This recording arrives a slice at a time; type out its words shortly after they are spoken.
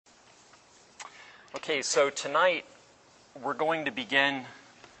Okay, so tonight we're going to begin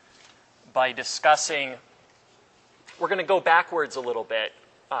by discussing, we're going to go backwards a little bit.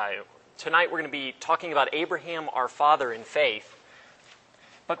 Tonight we're going to be talking about Abraham, our father in faith.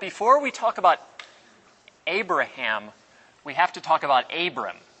 But before we talk about Abraham, we have to talk about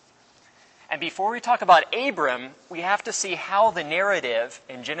Abram. And before we talk about Abram, we have to see how the narrative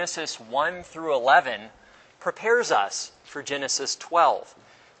in Genesis 1 through 11 prepares us for Genesis 12,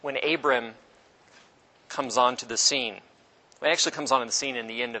 when Abram comes onto the scene. Well, he actually comes onto the scene in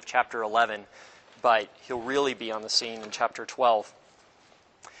the end of chapter 11, but he'll really be on the scene in chapter 12.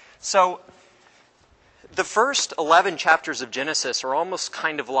 So, the first 11 chapters of Genesis are almost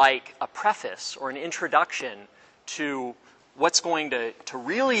kind of like a preface or an introduction to what's going to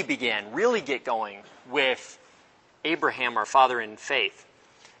really begin, really get going with Abraham, our father in faith.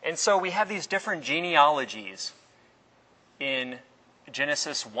 And so we have these different genealogies in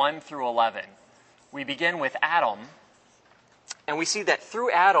Genesis 1 through 11. We begin with Adam, and we see that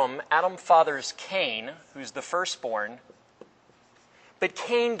through Adam fathers Cain, who's the firstborn, but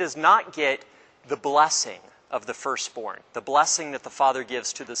Cain does not get the blessing of the firstborn, the blessing that the father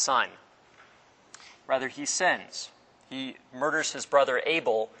gives to the son. Rather, he sins. He murders his brother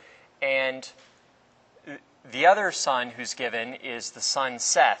Abel, and the other son who's given is the son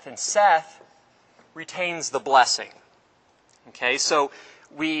Seth, and Seth retains the blessing. Okay, so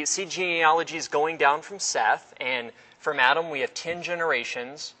we see genealogies going down from Seth, and from Adam we have 10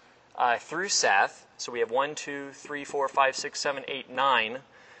 generations through Seth. So we have 1, 2, 3, 4, 5, 6, 7, 8, 9.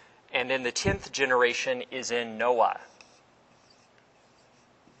 And then the 10th generation is in Noah.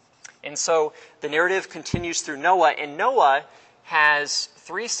 And so the narrative continues through Noah, and Noah has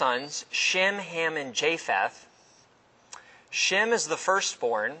 3 sons, Shem, Ham, and Japheth. Shem is the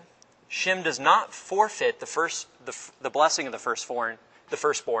firstborn. Shem does not forfeit the blessing of the firstborn,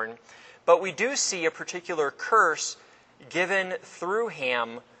 but we do see a particular curse given through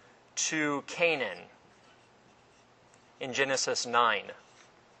Ham to Canaan in Genesis 9.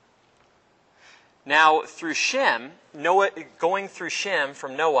 Now, through Shem, going through Shem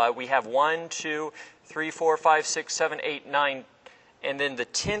from Noah, we have 1, 2, 3, 4, 5, 6, 7, 8, 9, and then the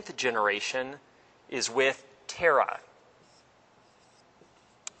 10th generation is with Terah.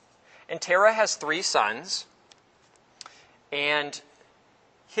 And Terah has 3 sons, and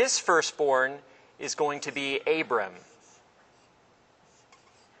his firstborn is going to be Abram.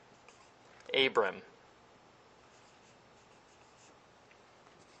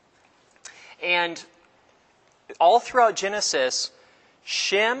 And all throughout Genesis,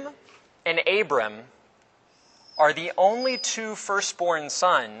 Shem and Abram are the only 2 firstborn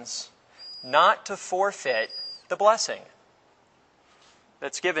sons not to forfeit the blessing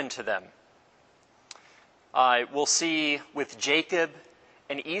that's given to them. We'll see with Jacob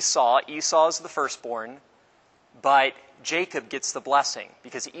and Esau. Esau is the firstborn, but Jacob gets the blessing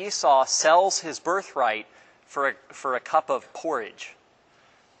because Esau sells his birthright for a cup of porridge,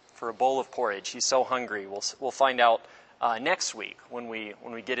 for a bowl of porridge. He's so hungry. We'll find out next week when we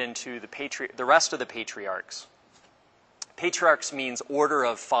get into the rest of the patriarchs. Patriarchs means order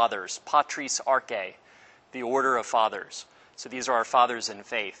of fathers, patris arche, the order of fathers. So these are our fathers in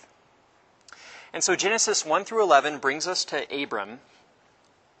faith. And so Genesis 1 through 11 brings us to Abram.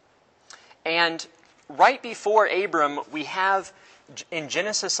 And right before Abram, we have, in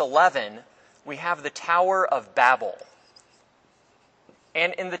Genesis 11, we have the Tower of Babel.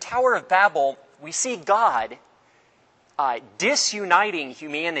 And in the Tower of Babel, we see God disuniting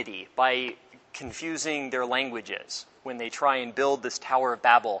humanity by confusing their languages when they try and build this Tower of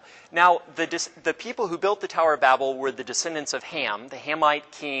Babel. Now, the people who built the Tower of Babel were the descendants of Ham. The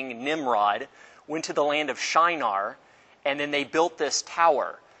Hamite king Nimrod went to the land of Shinar, and then they built this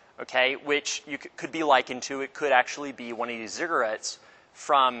tower, okay, which you could be likened to. It could actually be one of these ziggurats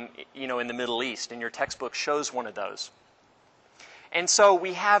from, in the Middle East, and your textbook shows one of those. And so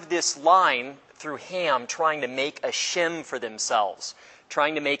we have this line through Ham trying to make a Shem for themselves,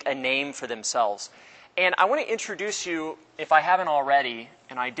 trying to make a name for themselves. And I want to introduce you, if I haven't already,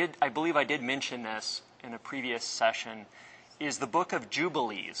 and I believe I did mention this in a previous session, is the book of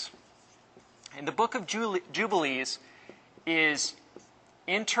Jubilees. And the book of Jubilees is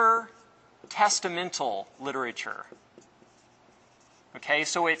intertestamental literature. Okay,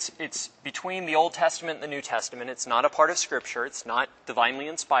 so it's between the Old Testament and the New Testament. It's not a part of Scripture. It's not divinely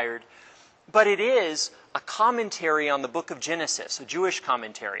inspired. But it is a commentary on the book of Genesis, a Jewish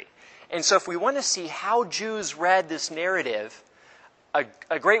commentary. And so if we want to see how Jews read this narrative, a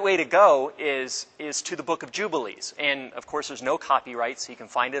great way to go is to the book of Jubilees. And, of course, there's no copyright, so you can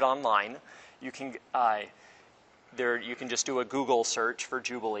find it online. You can just do a Google search for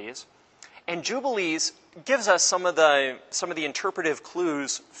Jubilees. And Jubilees gives us some of the interpretive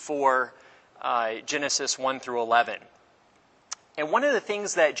clues for Genesis 1 through 11. And one of the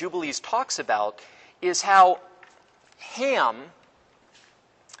things that Jubilees talks about is how Ham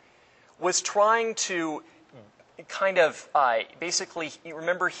was trying to kind of basically,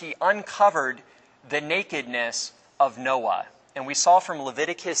 remember, he uncovered the nakedness of Noah. And we saw from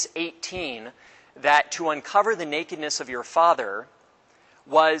Leviticus 18 that to uncover the nakedness of your father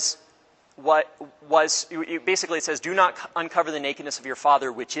basically it says, do not uncover the nakedness of your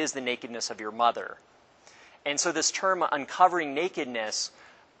father, which is the nakedness of your mother. And so this term uncovering nakedness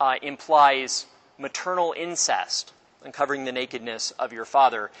implies maternal incest, uncovering the nakedness of your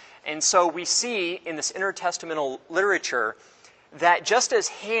father. And so we see in this intertestamental literature that just as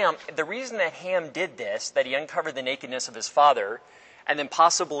Ham, the reason that Ham did this, that he uncovered the nakedness of his father, and then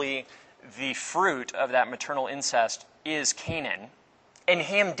possibly the fruit of that maternal incest is Canaan. And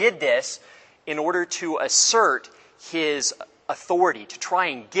Ham did this in order to assert his authority, to try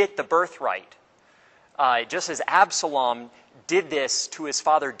and get the birthright. Just as Absalom did this to his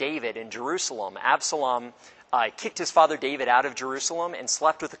father David in Jerusalem. Absalom kicked his father David out of Jerusalem and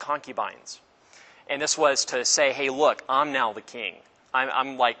slept with the concubines. And this was to say, hey, look, I'm now the king.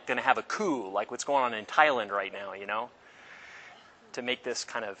 I'm like going to have a coup, like what's going on in Thailand right now, you know, to make this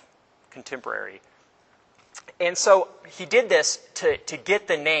kind of contemporary. And so he did this to get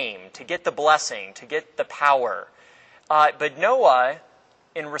the name, to get the blessing, to get the power. But Noah,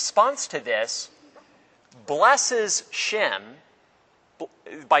 in response to this, blesses Shem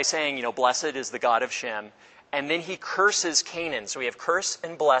by saying, you know, blessed is the God of Shem. And then he curses Canaan. So we have curse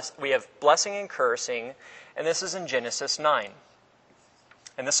and bless. We have blessing and cursing. And this is in Genesis 9.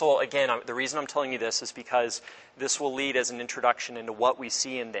 And this will, again, the reason I'm telling you this is because this will lead as an introduction into what we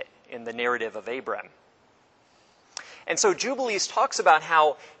see in the narrative of Abram. And so Jubilees talks about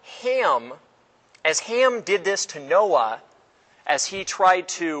how Ham, as Ham did this to Noah, as he tried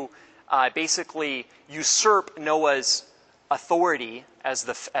to basically usurp Noah's authority as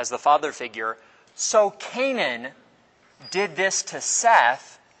the father figure, so Canaan did this to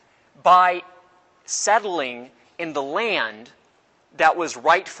Seth by settling in the land that was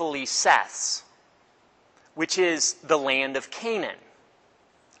rightfully Seth's, which is the land of Canaan.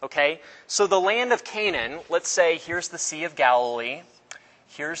 Okay? So the land of Canaan, let's say here's the Sea of Galilee.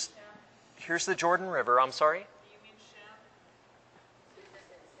 Here's the Jordan River. I'm sorry? You mean Shem?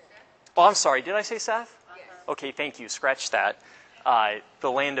 Oh, I'm sorry. Did I say Seth? Yes. Okay, thank you. Scratch that.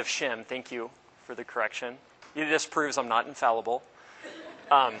 The land of Shem. Thank you for the correction. This proves I'm not infallible.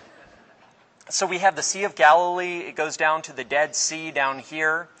 So we have the Sea of Galilee. It goes down to the Dead Sea down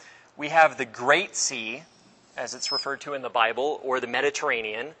here. We have the Great Sea, as it's referred to in the Bible, or the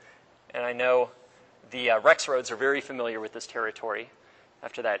Mediterranean. And I know the Rexroads are very familiar with this territory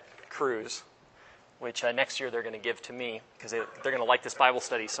after that cruise, which next year they're going to give to me because they're going to like this Bible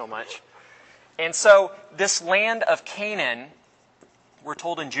study so much. And so this land of Canaan, we're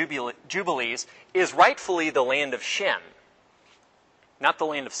told in Jubilees, is rightfully the land of Shem, not the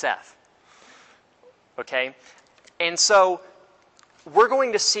land of Seth. Okay? And so we're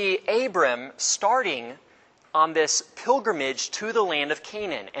going to see Abram starting on this pilgrimage to the land of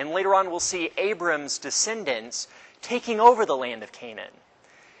Canaan. And later on we'll see Abram's descendants taking over the land of Canaan.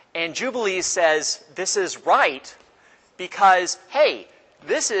 And Jubilees says this is right because, hey,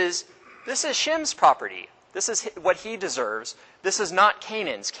 this is Shem's property. This is what he deserves. This is not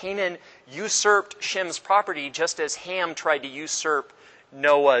Canaan's. Canaan usurped Shem's property just as Ham tried to usurp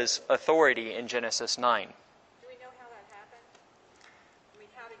Noah's authority in Genesis 9. Do we know how that happened? I mean,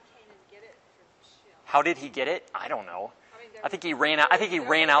 how did Canaan get it from Shem? How did he get it? I don't know. I think he ran out. I think he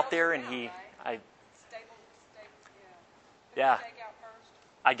ran out there and he. Yeah.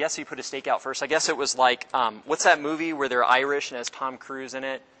 I guess he put a stake out first. I guess it was like, what's that movie where they're Irish and has Tom Cruise in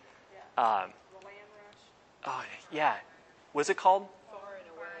it? The Land Rush. Oh, yeah. What's it called? Far and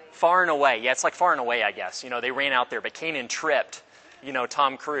Away. Far and Away. Yeah, it's like Far and Away, I guess. You know, they ran out there, but Canaan tripped,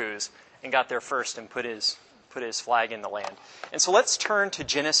 Tom Cruise and got there first and put his flag in the land. And so let's turn to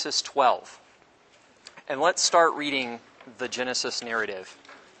Genesis 12. And let's start reading the Genesis narrative.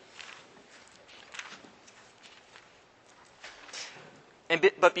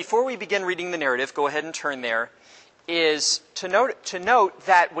 But before we begin reading the narrative, go ahead and turn there, is to note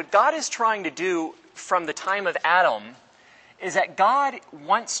that what God is trying to do from the time of Adam is that God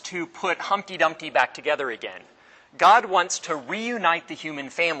wants to put Humpty Dumpty back together again. God wants to reunite the human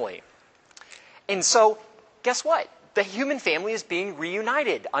family. And so, guess what? The human family is being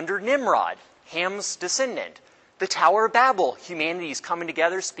reunited under Nimrod, Ham's descendant. The Tower of Babel, humanity is coming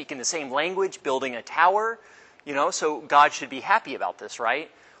together, speaking the same language, building a tower. So God should be happy about this,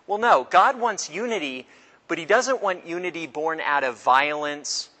 right? Well, no, God wants unity, but he doesn't want unity born out of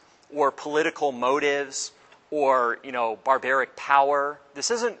violence or political motives or, barbaric power.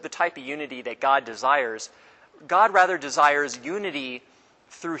 This isn't the type of unity that God desires. God rather desires unity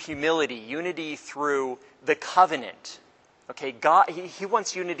through humility, unity through the covenant. Okay, God, he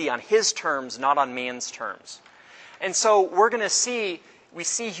wants unity on his terms, not on man's terms. And so we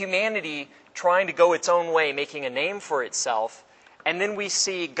see humanity trying to go its own way, making a name for itself, and then we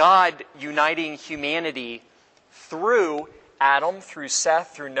see God uniting humanity through Adam, through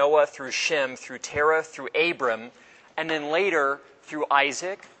Seth, through Noah, through Shem, through Terah, through Abram, and then later through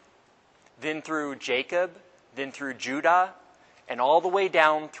Isaac, then through Jacob, then through Judah, and all the way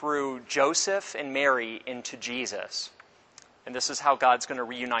down through Joseph and Mary into Jesus. And this is how God's going to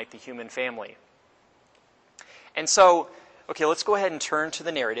reunite the human family. And so, okay, let's go ahead and turn to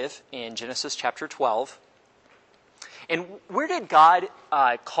the narrative in Genesis chapter 12. And where did God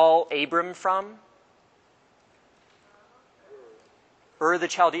call Abram from? Ur the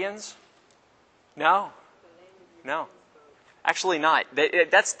Chaldeans? No. Actually not.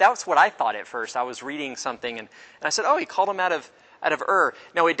 That's what I thought at first. I was reading something and I said, oh, he called him out of Ur.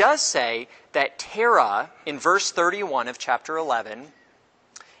 Now it does say that Terah, in verse 31 of chapter 11,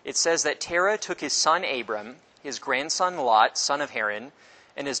 it says that Terah took his son Abram, his grandson Lot, son of Haran,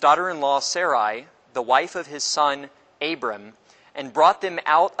 and his daughter-in-law Sarai, the wife of his son Abram, and brought them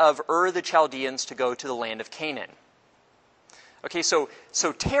out of Ur the Chaldeans to go to the land of Canaan. Okay, so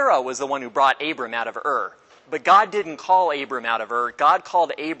Terah was the one who brought Abram out of Ur. But God didn't call Abram out of Ur. God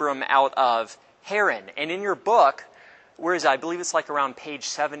called Abram out of Haran. And in your book, where is it? I believe it's like around page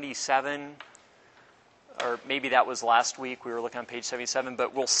 77, or maybe that was last week. We were looking on page 77.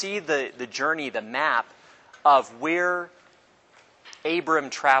 But we'll see the journey, the map of where Abram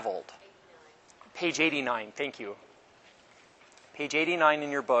traveled. Page 89, thank you. Page 89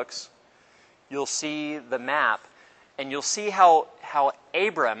 in your books, you'll see the map. And you'll see how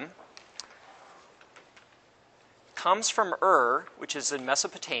Abram comes from Ur, which is in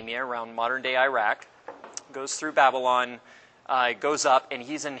Mesopotamia, around modern-day Iraq, goes through Babylon, goes up, and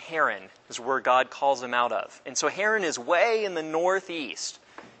he's in Haran, is where God calls him out of. And so Haran is way in the northeast.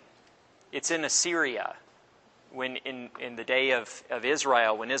 It's in Assyria. When in the day of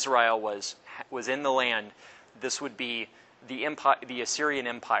Israel, when Israel was in the land, this would be the Assyrian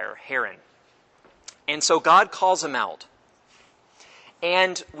Empire, Haran. And so God calls him out.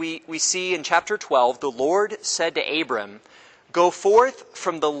 And we see in chapter 12, the Lord said to Abram, "Go forth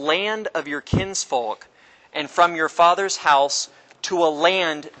from the land of your kinsfolk and from your father's house to a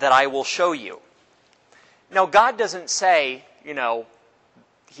land that I will show you." Now, God doesn't say,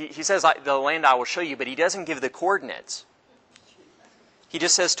 he says, the land I will show you, but he doesn't give the coordinates. He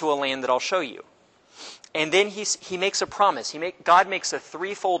just says, to a land that I'll show you. And then he makes a promise. God makes a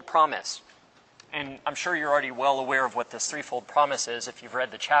threefold promise. And I'm sure you're already well aware of what this threefold promise is if you've read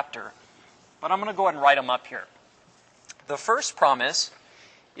the chapter. But I'm going to go ahead and write them up here. The first promise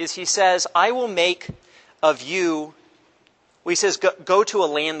is he says, I will make of you, he says, go to a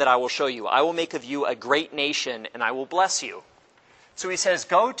land that I will show you. I will make of you a great nation and I will bless you. So he says,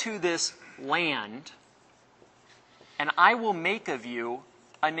 go to this land and I will make of you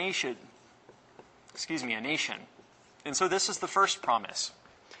a nation. A nation. And so this is the first promise.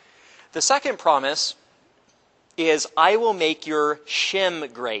 The second promise is, I will make your Shem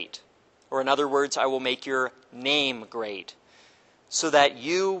great. Or in other words, I will make your name great. So that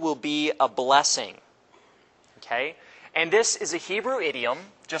you will be a blessing. Okay? And this is a Hebrew idiom,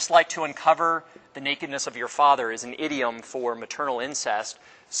 just like to uncover the nakedness of your father is an idiom for maternal incest.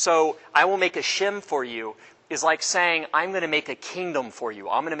 So, I will make a Shem for you is like saying, I'm going to make a kingdom for you.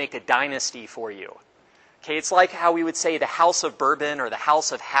 I'm going to make a dynasty for you. Okay, it's like how we would say the House of Bourbon or the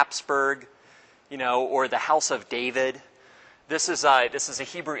House of Habsburg, or the House of David. This is a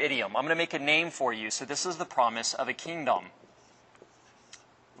Hebrew idiom. I'm going to make a name for you. So this is the promise of a kingdom.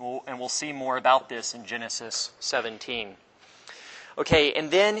 And we'll see more about this in Genesis 17. Okay, and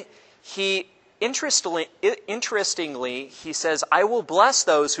then interestingly, he says, I will bless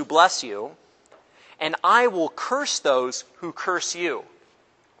those who bless you, and I will curse those who curse you.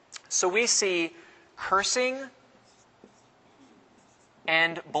 So we see cursing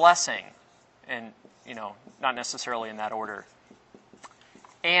and blessing, and not necessarily in that order.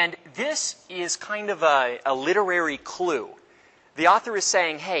 And this is kind of a literary clue. The author is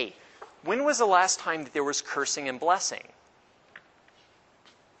saying, hey, when was the last time that there was cursing and blessing?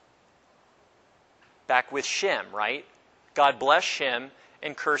 Back with Shem, right? God blessed Shem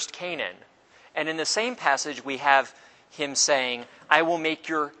and cursed Canaan. And in the same passage we have him saying, I will make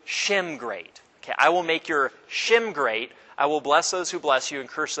your Shem great. Okay, I will make your Shem great. I will bless those who bless you and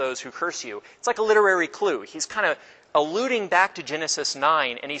curse those who curse you. It's like a literary clue. He's kind of alluding back to Genesis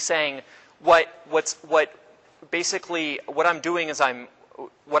 9, and he's saying what I'm doing is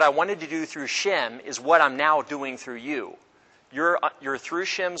what I wanted to do through Shem is what I'm now doing through you. You're through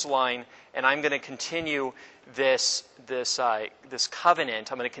Shem's line, and I'm going to continue this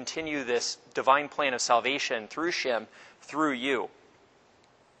covenant. I'm going to continue this divine plan of salvation through Shem, through you.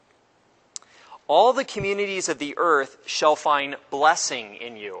 All the communities of the earth shall find blessing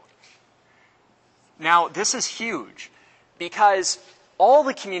in you. Now, this is huge, because all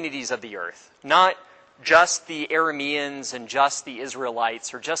the communities of the earth, not just the Arameans and just the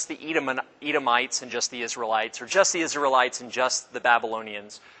Israelites, or just the Edomites and just the Israelites, or just the Israelites and just the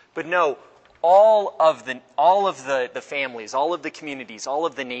Babylonians, but no, all of the families, all of the communities, all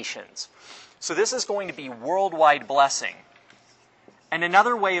of the nations. So this is going to be worldwide blessing. And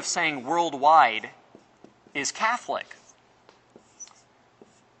another way of saying worldwide is Catholic.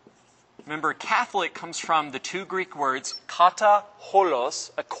 Remember, Catholic comes from the two Greek words kata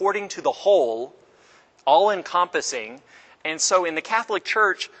holos, according to the whole, all-encompassing. And so in the Catholic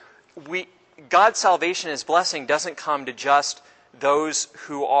Church, God's salvation, His blessing, doesn't come to just those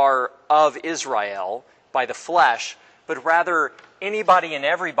who are of Israel by the flesh, but rather anybody and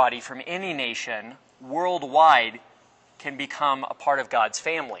everybody from any nation worldwide can become a part of God's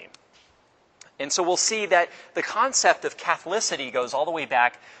family. And so we'll see that the concept of Catholicity goes all the way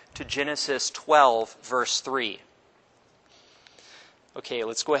back to Genesis 12, verse 3. Okay,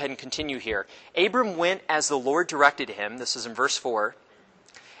 let's go ahead and continue here. Abram went as the Lord directed him. This is in verse 4.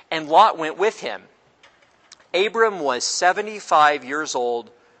 And Lot went with him. Abram was 75 years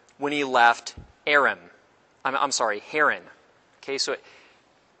old when he left Haran. Okay, so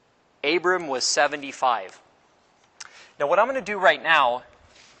Abram was 75. Now, what I'm going to do right now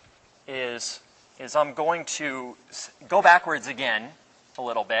is I'm going to go backwards again a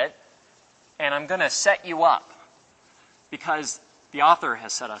little bit, and I'm going to set you up, because the author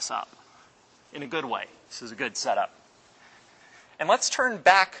has set us up in a good way. This is a good setup. And let's turn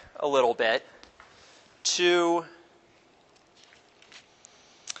back a little bit to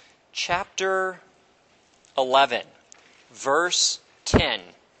chapter 11, verse 10.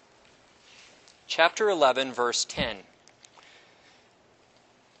 Chapter 11, verse 10.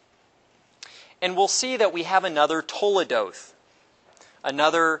 And we'll see that we have another Toledoth,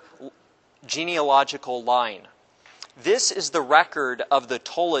 another genealogical line. This is the record of the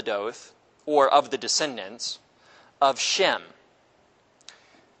Toledoth, or of the descendants, of Shem.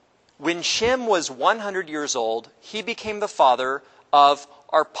 When Shem was 100 years old, he became the father of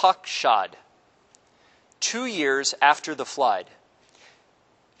Arpachshad, 2 years after the flood.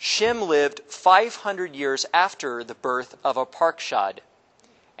 Shem lived 500 years after the birth of Arpachshad,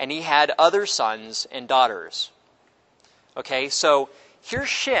 and he had other sons and daughters. Okay, so here's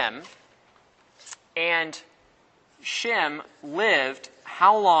Shem, and Shem lived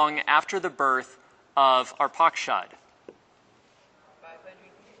how long after the birth of Arpachshad?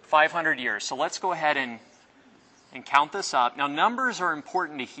 500 years. So let's go ahead and count this up. Now, numbers are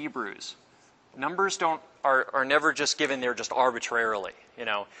important to Hebrews. Numbers are never just given there just arbitrarily. You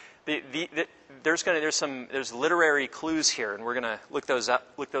know, there's literary clues here, and we're going to look those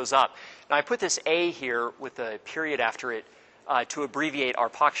up. Now, I put this A here with a period after it to abbreviate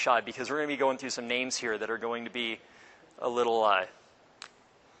Arpachshad, because we're going to be going through some names here that are going to be a little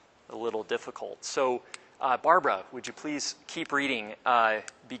difficult. So, Barbara, would you please keep reading,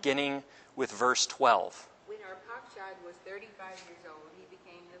 beginning with verse 12. When Arpachshad was 35 years old, he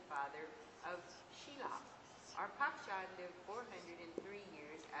became the father of Shelah. Arpachshad lived 403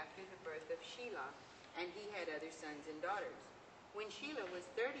 years after the birth of Shelah, and he had other sons and daughters. When Shelah was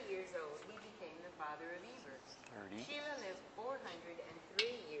 30 years old, he became the father of Eber. 30. Shelah lived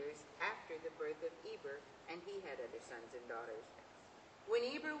 403 years after the birth of Eber, and he had other sons and daughters. When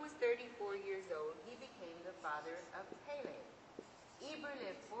Eber was 34 years old, he became the father of Peleg. Eber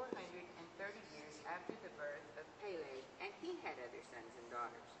lived 430 years after the birth of Peleg, and he had other sons and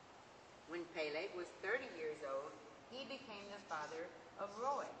daughters. When Peleg was 30 years old, he became the father of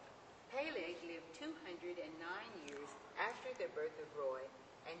Roi. Peleg lived 209 years after the birth of Roi,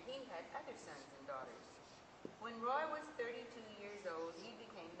 and he had other sons and daughters. When Roi was 32 years old, he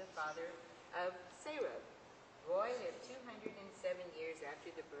became the father of Serug. Roi lived 207 years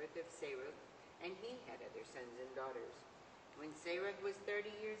after the birth of Serug, and he had other sons and daughters. When Serug was 30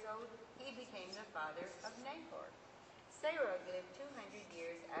 years old, he became the father of Nahor. Serug lived 200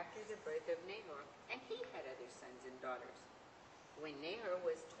 years after the birth of Nahor, and he had other sons and daughters. When Nahor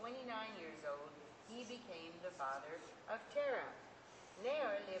was 29 years old, he became the father of Terah.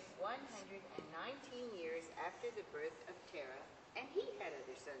 Nahor lived 119 years after the birth of Terah, and he had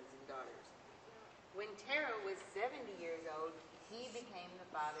other sons and daughters. When Terah was 70 years old, he became the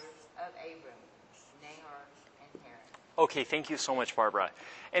father of Abram, Nahor, and Haran. Okay, thank you so much, Barbara.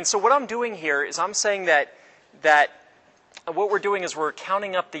 And so what I'm doing here is I'm saying that what we're doing is we're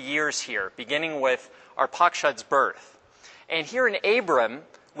counting up the years here, beginning with Arpachshad's birth. And here in Abram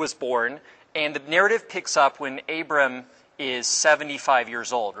was born, and the narrative picks up when Abram is 75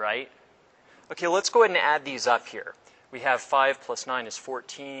 years old, right? Okay, let's go ahead and add these up here. We have 5 plus 9 is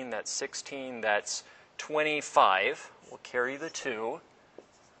 14, that's 16, that's 25. We'll carry the 2.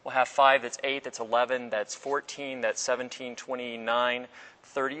 We'll have 5, that's 8, that's 11, that's 14, that's 17, 29,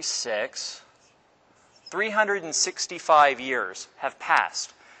 36. 365 years have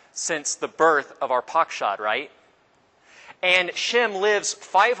passed since the birth of Arpachshad, right? And Shem lives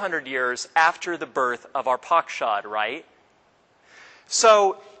 500 years after the birth of Arpachshad, right?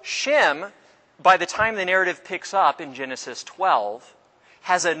 So Shem, by the time the narrative picks up in Genesis 12,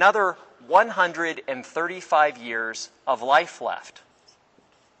 has another 135 years of life left.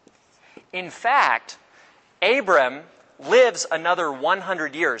 In fact, Abram lives another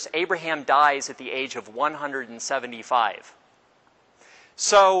 100 years. Abraham dies at the age of 175.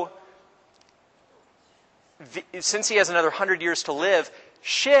 So, since he has another 100 years to live,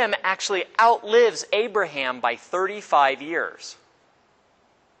 Shem actually outlives Abraham by 35 years.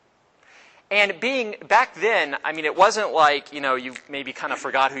 And being back then, I mean, it wasn't like, you maybe kind of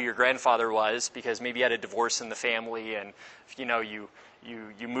forgot who your grandfather was because maybe you had a divorce in the family and, you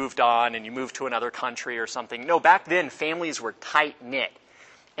moved on and you moved to another country or something. No, back then, families were tight-knit.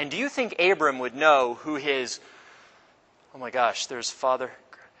 And do you think Abram would know who his, oh my gosh, there's father,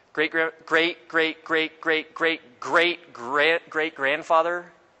 great-great-great-great-great-great-great-great-grandfather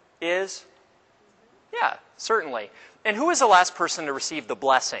is? Yeah, certainly. And who was the last person to receive the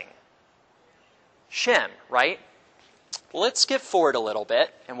blessing? Shem, right? Well, let's skip forward a little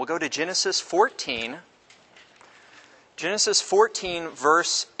bit, and we'll go to Genesis 14. Genesis 14,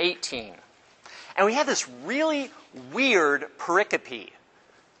 verse 18. And we have this really weird pericope.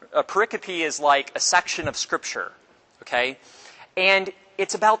 A pericope is like a section of Scripture, okay? And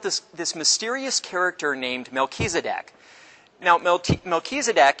it's about this mysterious character named Melchizedek. Now,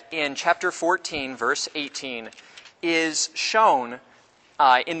 Melchizedek in chapter 14, verse 18, is shown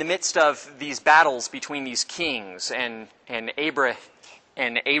in the midst of these battles between these kings and Abram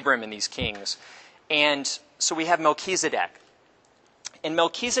and these kings. And so we have Melchizedek. And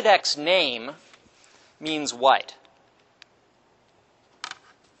Melchizedek's name means what?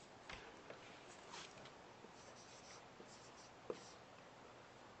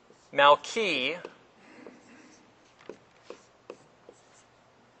 Melchi,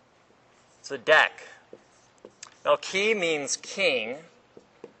 Zedek. Melchi means king,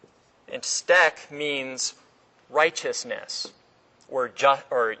 and Stek means righteousness, or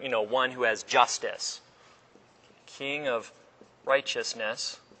one who has justice. King of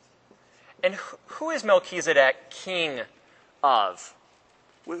righteousness. And who is Melchizedek king of?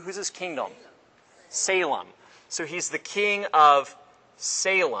 Who's his kingdom? Salem. So he's the king of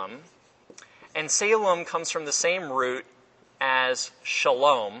Salem. And Salem comes from the same root as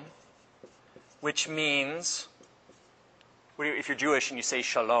shalom, which means, if you're Jewish and you say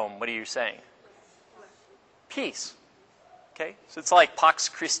shalom, what are you saying? Peace. Okay? So it's like Pax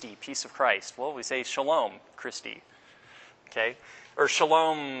Christi, peace of Christ. Well, we say shalom Christi. Okay? Or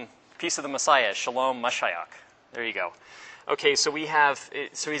shalom, peace of the Messiah, shalom Mashiach. There you go. Okay, so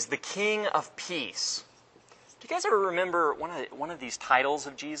he's the king of peace. Do you guys ever remember one of these titles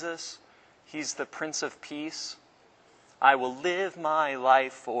of Jesus? He's the Prince of Peace. I will live my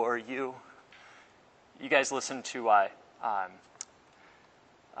life for you. You guys listen to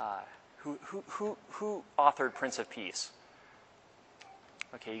who authored Prince of Peace?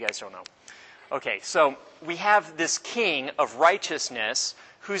 Okay, you guys don't know. Okay, so we have this king of righteousness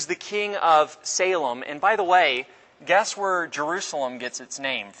who's the king of Salem. And by the way, guess where Jerusalem gets its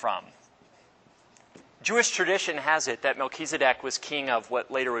name from? Jewish tradition has it that Melchizedek was king of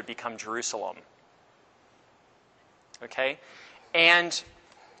what later would become Jerusalem. Okay? And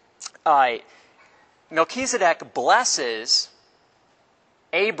Melchizedek blesses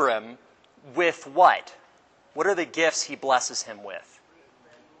Abram with what? What are the gifts he blesses him with?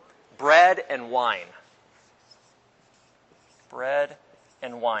 Bread and wine. Bread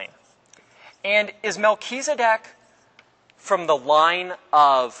and wine. And is Melchizedek from the line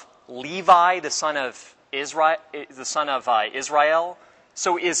of Levi, the son of Israel?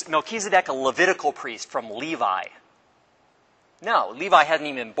 So is Melchizedek a Levitical priest from Levi? No, Levi hadn't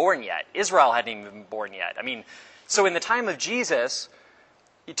even been born yet. Israel hadn't even been born yet. I mean, so in the time of Jesus,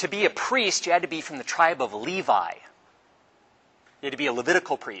 to be a priest, you had to be from the tribe of Levi. You had to be a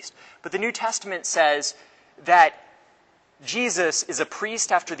Levitical priest. But the New Testament says that Jesus is a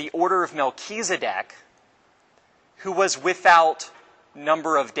priest after the order of Melchizedek, who was without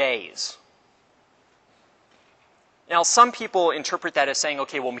number of days. Now, some people interpret that as saying,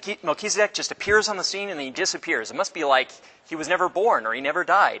 okay, well, Melchizedek just appears on the scene and then he disappears. It must be like he was never born or he never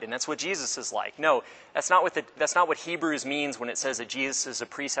died, and that's what Jesus is like. No, that's not what Hebrews means when it says that Jesus is a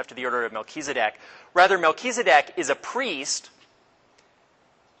priest after the order of Melchizedek. Rather, Melchizedek is a priest,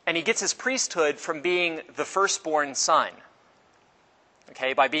 and he gets his priesthood from being the firstborn son.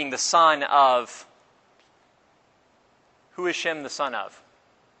 Okay, by being the son of... Who is Shem the son of?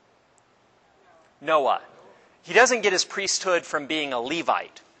 Noah. He doesn't get his priesthood from being a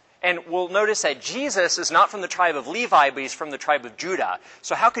Levite. And we'll notice that Jesus is not from the tribe of Levi, but he's from the tribe of Judah.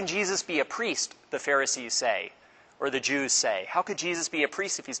 So how can Jesus be a priest, the Pharisees say, or the Jews say? How could Jesus be a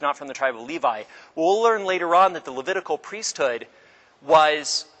priest if he's not from the tribe of Levi? Well, we'll learn later on that the Levitical priesthood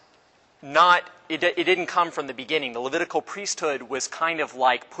was not, it didn't come from the beginning. The Levitical priesthood was kind of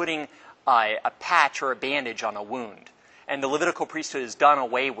like putting a patch or a bandage on a wound. And the Levitical priesthood is done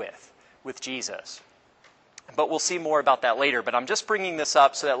away with Jesus. But we'll see more about that later. But I'm just bringing this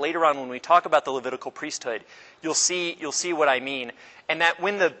up so that later on when we talk about the Levitical priesthood, you'll see what I mean. And that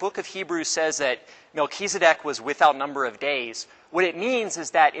when the book of Hebrews says that Melchizedek was without number of days, what it means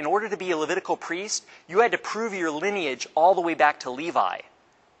is that in order to be a Levitical priest, you had to prove your lineage all the way back to Levi.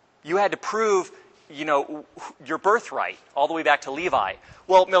 You had to prove, your birthright all the way back to Levi.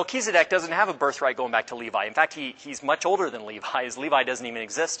 Well, Melchizedek doesn't have a birthright going back to Levi. In fact, he's much older than Levi, as Levi doesn't even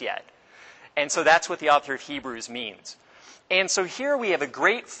exist yet. And so that's what the author of Hebrews means. And so here we have a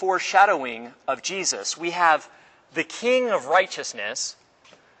great foreshadowing of Jesus. We have the King of righteousness,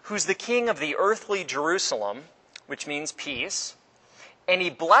 who's the king of the earthly Jerusalem, which means peace, and he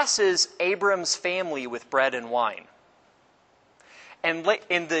blesses Abram's family with bread and wine. And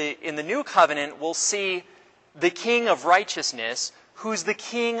in the new covenant, we'll see the King of righteousness, who's the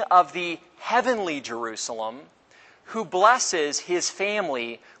king of the heavenly Jerusalem, who blesses his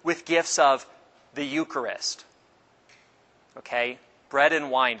family with gifts of the Eucharist. Okay? Bread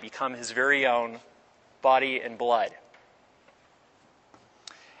and wine become his very own body and blood.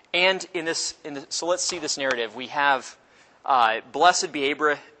 And so let's see this narrative. We have, blessed be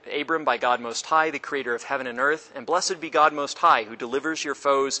Abram by God Most High, the creator of heaven and earth, and blessed be God Most High, who delivers your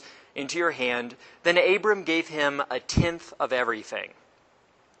foes into your hand. Then Abram gave him a tenth of everything.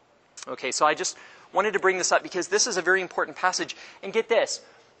 Okay, so I just wanted to bring this up because this is a very important passage. And get this,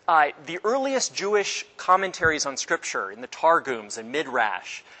 the earliest Jewish commentaries on Scripture in the Targums and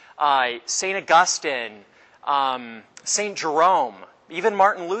Midrash, St. Augustine, St. Jerome, even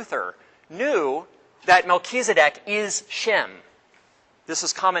Martin Luther, knew that Melchizedek is Shem. This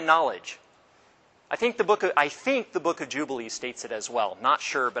is common knowledge. I think the book of Jubilees states it as well. Not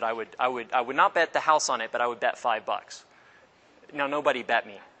sure, but I would not bet the house on it, but I would bet $5. Now, nobody bet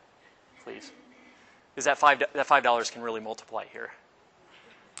me, please. Because that $5 can really multiply here.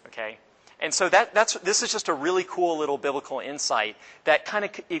 Okay? And so this is just a really cool little biblical insight that kind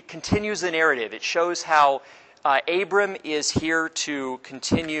of it continues the narrative. It shows how Abram is here to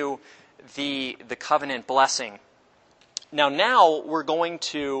continue the covenant blessing. Now we're going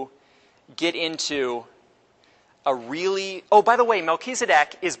to get into a really... Oh, by the way,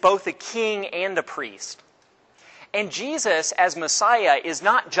 Melchizedek is both a king and a priest. And Jesus, as Messiah, is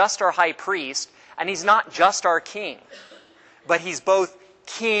not just our high priest, and he's not just our king, but he's both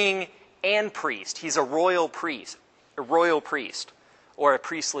king and priest. He's a royal priest, or a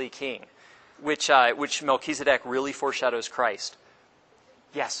priestly king, which Melchizedek really foreshadows Christ.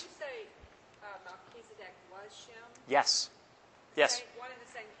 Yes? Did you say Melchizedek was Shem? Yes. Yes. One and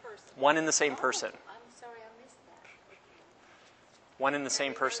the same person. One and the same person. I'm sorry, I missed that. One and the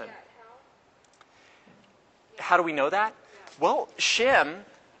same person. How? How do we know that? Well, Shem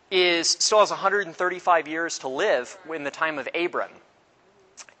still has 135 years to live in the time of Abram.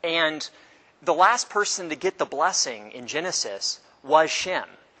 And the last person to get the blessing in Genesis was Shem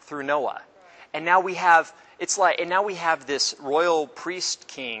through Noah. And now we have this royal priest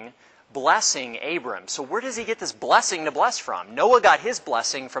king blessing Abram. So where does he get this blessing to bless from? Noah got his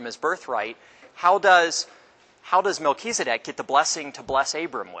blessing from his birthright. How does Melchizedek get the blessing to bless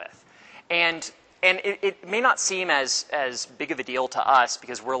Abram with? And it may not seem as big of a deal to us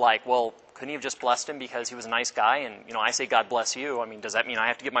because we're like, well, couldn't he have just blessed him because he was a nice guy? And, I say God bless you. I mean, does that mean I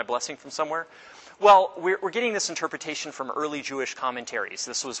have to get my blessing from somewhere? Well, we're getting this interpretation from early Jewish commentaries.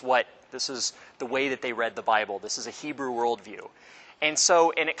 This is the way that they read the Bible. This is a Hebrew worldview. And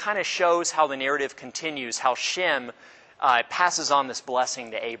it kind of shows how the narrative continues, how Shem passes on this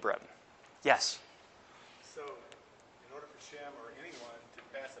blessing to Abram. Yes? So, in order for Shem or anyone to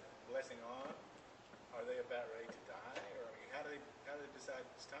pass a blessing on, are they about ready to die? Or I mean, how do they decide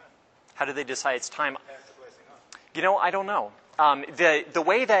it's time How do they decide it's time? to pass the blessing on? You know, I don't know. The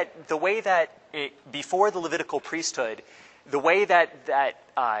way that before the Levitical priesthood, the way that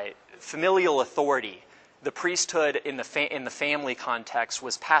familial authority, the priesthood in the family context,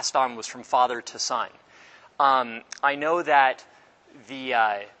 was passed on was from father to son. I know that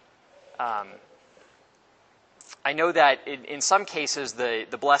in some cases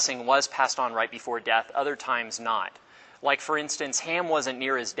the blessing was passed on right before death. Other times not. Like for instance, Ham wasn't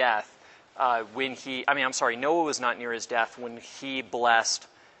near his death. Noah was not near his death when he blessed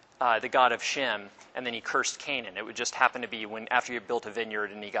the god of Shem, and then he cursed Canaan. It would just happen to be after he had built a vineyard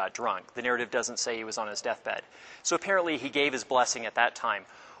and he got drunk. The narrative doesn't say he was on his deathbed. So apparently he gave his blessing at that time.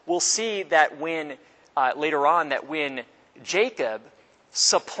 We'll see that later on that when Jacob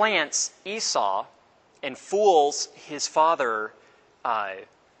supplants Esau and fools his father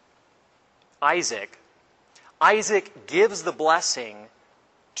Isaac, Isaac gives the blessing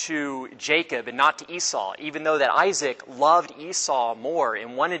to Jacob and not to Esau, even though that Isaac loved Esau more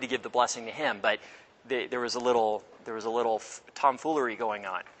and wanted to give the blessing to him, but there was a little tomfoolery going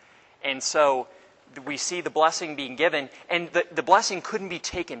on. And so we see the blessing being given, and the blessing couldn't be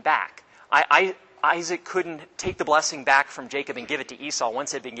taken back. Isaac couldn't take the blessing back from Jacob and give it to Esau.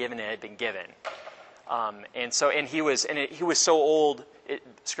 Once it had been given, it had been given. And he was so old.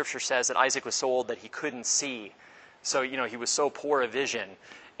 Scripture says that Isaac was so old that he couldn't see. So he was so poor of vision,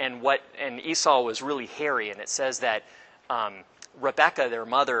 and Esau was really hairy. And it says that Rebekah, their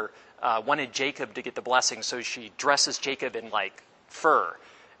mother, wanted Jacob to get the blessing, so she dresses Jacob in like fur,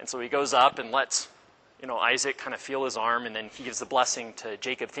 and so he goes up and lets Isaac kind of feel his arm, and then he gives the blessing to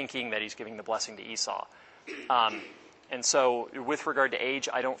Jacob, thinking that he's giving the blessing to Esau. And so with regard to age,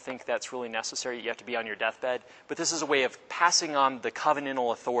 I don't think that's really necessary. You have to be on your deathbed. But this is a way of passing on the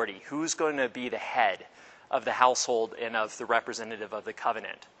covenantal authority. Who's going to be the head of the household and of the representative of the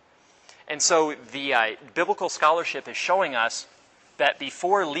covenant? And so the biblical scholarship is showing us that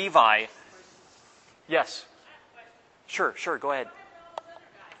before Levi... Yes? Sure, go ahead.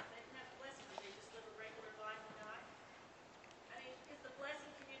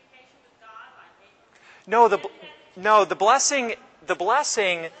 No, the blessing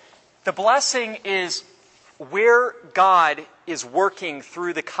is where God is working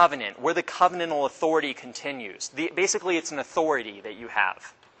through the covenant, where the covenantal authority continues. Basically, it's an authority that you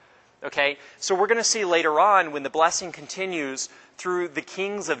have. Okay? So we're going to see later on, when the blessing continues through the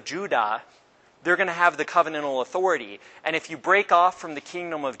kings of Judah, they're going to have the covenantal authority. And if you break off from the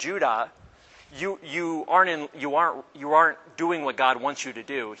kingdom of Judah, you aren't doing what God wants you to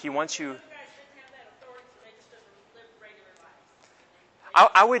do. He wants you...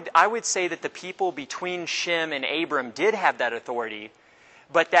 I would say that the people between Shem and Abram did have that authority,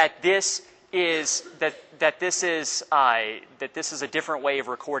 but that this is a different way of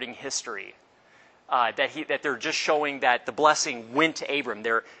recording history. That they're just showing that the blessing went to Abram.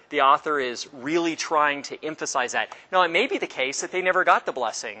 The author is really trying to emphasize that. Now, it may be the case that they never got the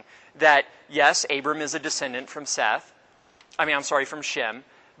blessing. That yes, Abram is a descendant from from Shem.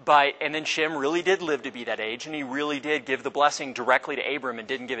 And then Shem really did live to be that age, and he really did give the blessing directly to Abram and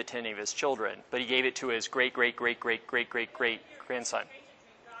didn't give it to any of his children. But he gave it to his great-great-great-great-great-great-grandson.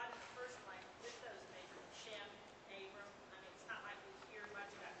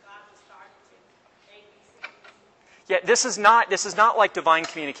 Yeah, this is not like divine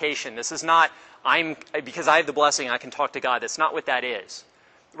communication. This is not, because I have the blessing, I can talk to God. That's not what that is.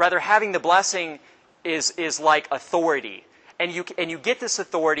 Rather, having the blessing is like authority. And you get this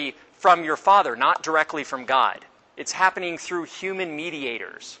authority from your father, not directly from God. It's happening through human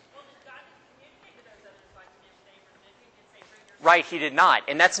mediators. Well, did God communicate to those others like Abraham? Right, he did not.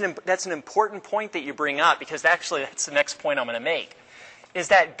 And that's an important point that you bring up, because actually that's the next point I'm going to make, is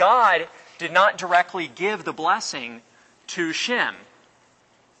that God did not directly give the blessing to Shem.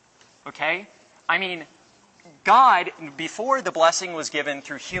 Okay? I mean, God, before the blessing was given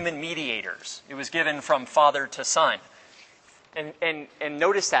through human mediators. It was given from father to son. And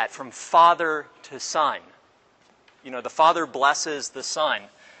notice that, from father to son. The father blesses the son,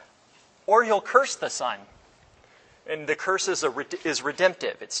 or he'll curse the son. And the curse is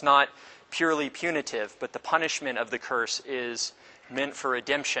redemptive. It's not purely punitive, but the punishment of the curse is meant for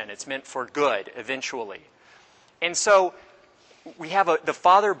redemption. It's meant for good, eventually. And so we have the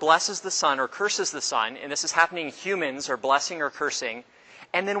father blesses the son or curses the son, and this is happening. Humans are blessing or cursing.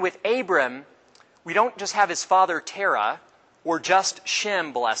 And then with Abram, we don't just have his father, Terah, or just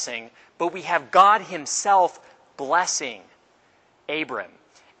Shem blessing, but we have God himself blessing blessing Abram.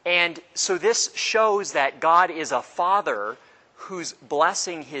 And so this shows that God is a father who's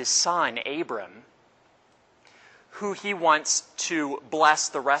blessing his son, Abram, who he wants to bless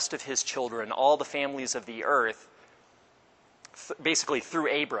the rest of his children, all the families of the earth, basically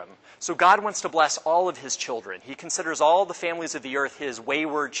through Abram. So God wants to bless all of his children. He considers all the families of the earth his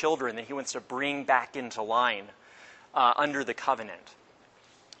wayward children that he wants to bring back into line under the covenant.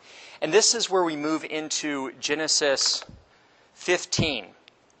 And this is where we move into Genesis 15.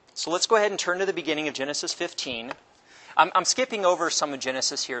 So let's go ahead and turn to the beginning of Genesis 15. I'm skipping over some of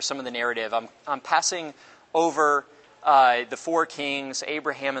Genesis here, some of the narrative. I'm passing over the 4 kings,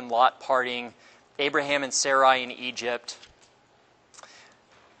 Abraham and Lot parting, Abraham and Sarai in Egypt.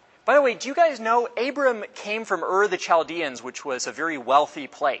 By the way, do you guys know Abram came from Ur the Chaldeans, which was a very wealthy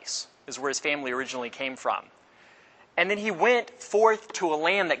place, is where his family originally came from. And then he went forth to a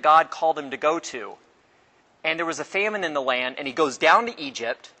land that God called him to go to. And there was a famine in the land, and he goes down to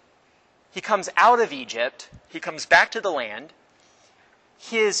Egypt. He comes out of Egypt. He comes back to the land.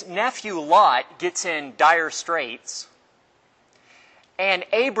 His nephew Lot gets in dire straits. And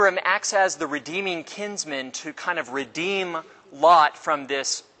Abram acts as the redeeming kinsman to kind of redeem Lot from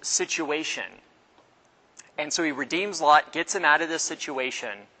this situation. And so he redeems Lot, gets him out of this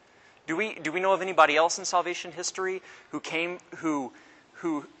situation. Do we know of anybody else in salvation history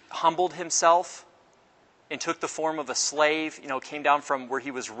who humbled himself and took the form of a slave, came down from where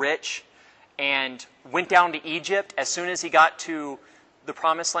he was rich and went down to Egypt? As soon as he got to the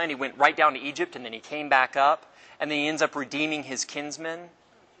promised land, he went right down to Egypt, and then he came back up, and then he ends up redeeming his kinsmen.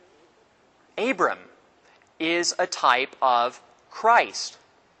 Abram is a type of Christ.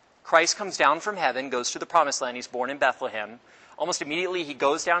 Christ comes down from heaven, goes to the promised land. He's born in Bethlehem. Almost immediately, he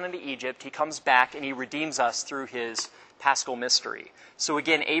goes down into Egypt. He comes back, and he redeems us through his paschal mystery. So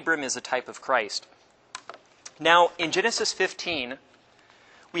again, Abram is a type of Christ. Now, in Genesis 15,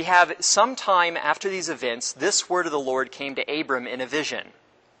 we have some time after these events, this word of the Lord came to Abram in a vision.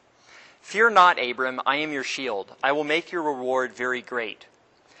 Fear not, Abram, I am your shield. I will make your reward very great.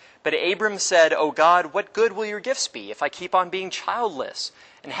 But Abram said, O God, what good will your gifts be if I keep on being childless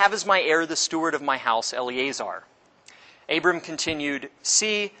and have as my heir the steward of my house, Eleazar? Abram continued,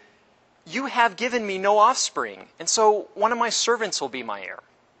 See, you have given me no offspring, and so one of my servants will be my heir.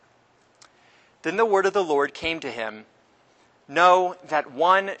 Then the word of the Lord came to him, No, that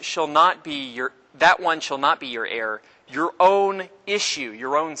one shall not be your heir. Your own issue,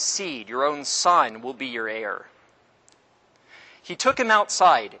 your own seed, your own son will be your heir. He took him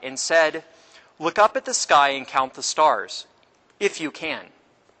outside and said, Look up at the sky and count the stars, if you can.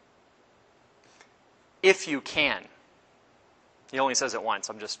 If you can. He only says it once.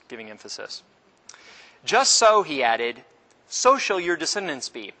 I'm just giving emphasis. Just so, he added, so shall your descendants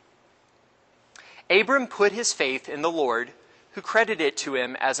be. Abram put his faith in the Lord, who credited it to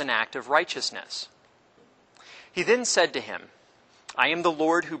him as an act of righteousness. He then said to him, I am the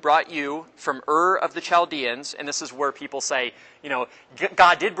Lord who brought you from Ur of the Chaldeans. And this is where people say,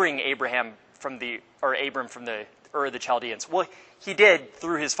 God did bring Abram from the Ur of the Chaldeans. Well, he did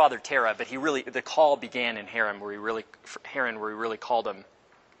through his father Terah, but the call began in Haran, where he really called him.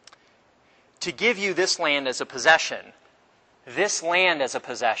 To give you this land as a possession. This land as a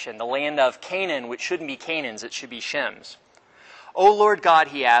possession, the land of Canaan, which shouldn't be Canaan's, it should be Shem's. O Lord God,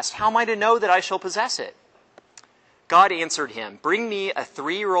 he asked, how am I to know that I shall possess it? God answered him, Bring me a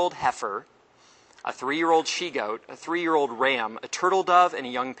 3-year-old heifer, a 3-year-old she-goat, a 3-year-old ram, a turtle dove, and a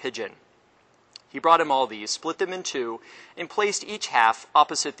young pigeon. He brought him all these, split them in 2, and placed each half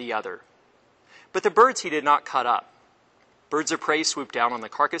opposite the other. But the birds he did not cut up. Birds of prey swooped down on the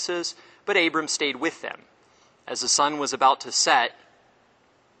carcasses, but Abram stayed with them. As the sun was about to set,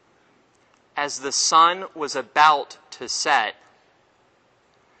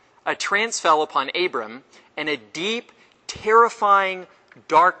 a trance fell upon Abram, and a deep, terrifying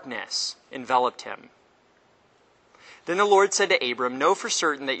darkness enveloped him. Then the Lord said to Abram, Know for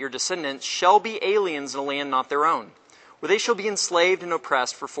certain that your descendants shall be aliens in a land not their own, where they shall be enslaved and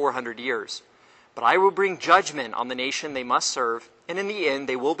oppressed for 400 years. But I will bring judgment on the nation they must serve, and in the end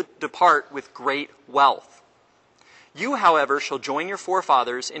they will depart with great wealth. You, however, shall join your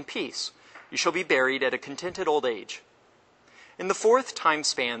forefathers in peace. You shall be buried at a contented old age. In the 4th time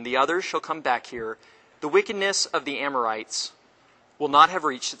span, the others shall come back here. The wickedness of the Amorites will not have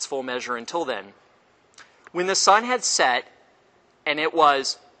reached its full measure until then. When the sun had set and it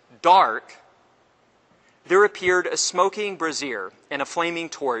was dark, there appeared a smoking brazier and a flaming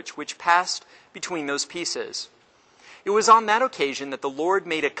torch which passed between those pieces. It was on that occasion that the Lord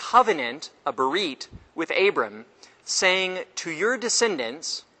made a covenant, a berit, with Abram, saying, To your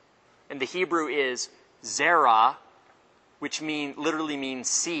descendants, and the Hebrew is Zerah, which literally means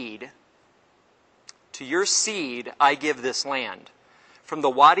seed. To your seed I give this land, from the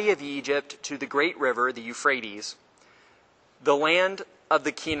Wadi of Egypt to the great river, the Euphrates, the land of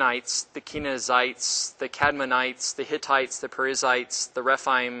the Kenites, the Kenizzites, the Cadmonites, the Hittites, the Perizzites, the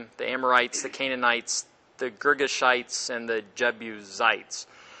Rephaim, the Amorites, the Canaanites, the Girgashites, and the Jebusites.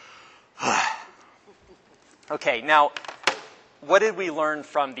 Okay, now, what did we learn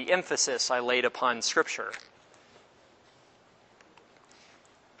from the emphasis I laid upon Scripture?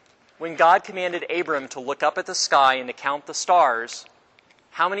 When God commanded Abram to look up at the sky and to count the stars,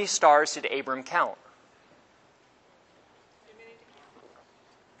 how many stars did Abram count?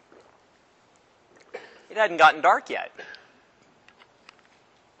 It hadn't gotten dark yet.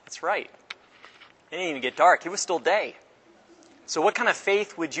 That's right. It didn't even get dark. It was still day. So what kind of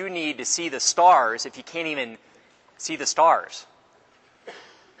faith would you need to see the stars if you can't even see the stars?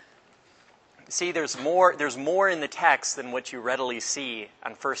 See, there's more in the text than what you readily see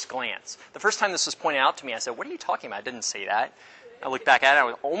on first glance. The first time this was pointed out to me, I said, what are you talking about? I didn't say that. I looked back at it, and I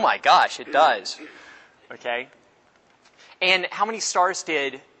went, oh my gosh, it does. Okay? And how many stars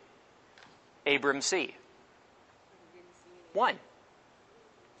did Abram see? One.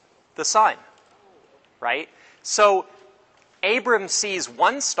 The sun. Right? So, Abram sees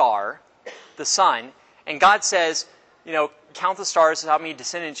one star, the sun, and God says, count the stars, how many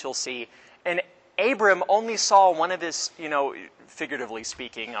descendants you'll see. And Abram only saw one of his, figuratively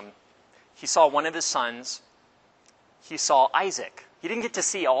speaking, he saw one of his sons. He saw Isaac. He didn't get to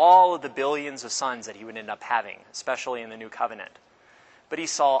see all of the billions of sons that he would end up having, especially in the New Covenant. But he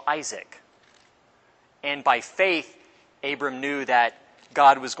saw Isaac. And by faith, Abram knew that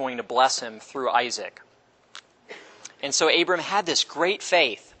God was going to bless him through Isaac. And so Abram had this great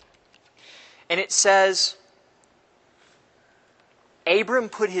faith. And it says, Abram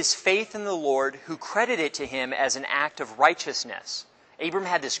put his faith in the Lord, who credited it to him as an act of righteousness. Abram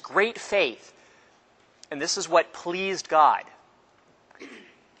had this great faith. And this is what pleased God.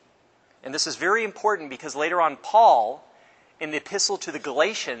 And this is very important because later on Paul, in the epistle to the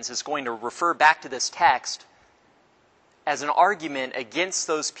Galatians, is going to refer back to this text as an argument against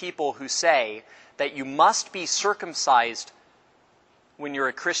those people who say that you must be circumcised when you're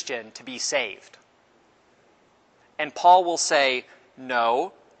a Christian to be saved. And Paul will say,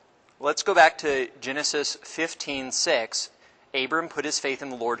 no. Let's go back to Genesis 15:6. Abram put his faith in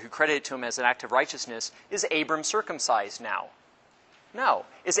the Lord, who credited to him as an act of righteousness. Is Abram circumcised now? No.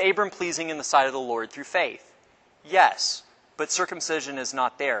 Is Abram pleasing in the sight of the Lord through faith? Yes. But circumcision is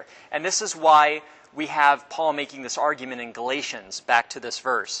not there. And this is why we have Paul making this argument in Galatians, back to this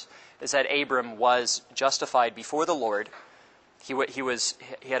verse, is that Abram was justified before the Lord. He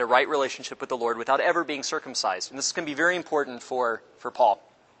had a right relationship with the Lord without ever being circumcised. And this is going to be very important for Paul.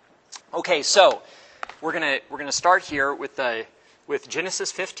 Okay, so we're gonna start here with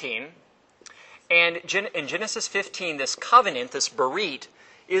Genesis 15. And in Genesis 15, this covenant, this berit,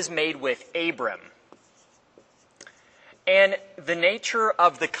 is made with Abram. And the nature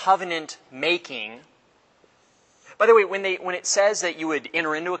of the covenant making, by the way, when it says that you would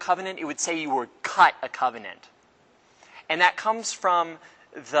enter into a covenant, it would say you would cut a covenant. And that comes from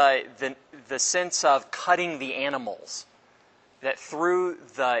the sense of cutting the animals. That through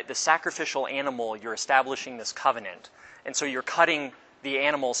the sacrificial animal, you're establishing this covenant. And so you're cutting the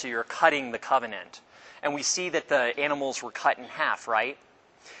animal, so you're cutting the covenant. And we see that the animals were cut in half, right?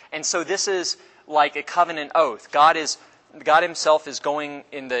 And so this is like a covenant oath. God himself is going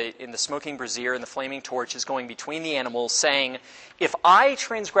in the smoking brazier, and the flaming torch is going between the animals, saying, if I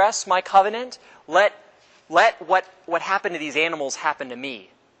transgress my covenant, let what happened to these animals happen to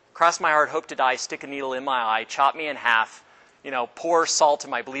me. Cross my heart, hope to die, stick a needle in my eye, chop me in half, pour salt in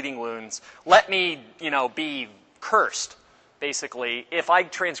my bleeding wounds. Let me, be cursed, basically, if I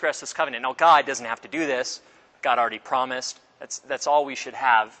transgress this covenant. Now, God doesn't have to do this. God already promised. That's all we should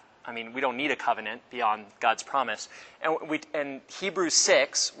have. I mean, we don't need a covenant beyond God's promise. And Hebrews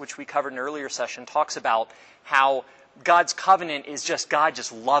 6, which we covered in an earlier session, talks about how God's covenant is just God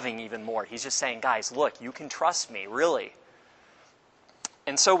just loving even more. He's just saying, guys, look, you can trust me, really.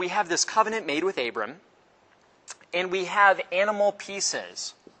 And so we have this covenant made with Abram, and we have animal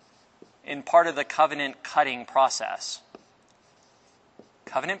pieces in part of the covenant cutting process.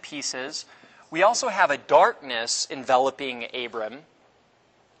 Covenant pieces. We also have a darkness enveloping Abram.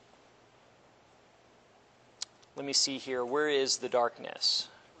 Let me see here. Where is the darkness?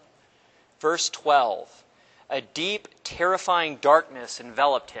 Verse 12. A deep, terrifying darkness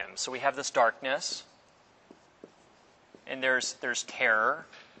enveloped him. So we have this darkness, and there's terror.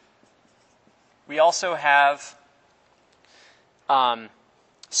 We also have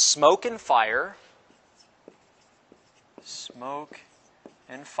smoke and fire. smoke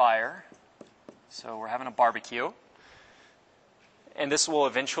and fire. So we're having a barbecue. And this will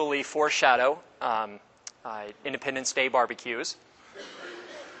eventually foreshadow Independence Day barbecues.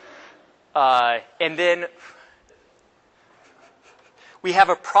 And then we have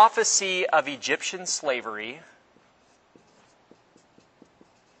a prophecy of Egyptian slavery.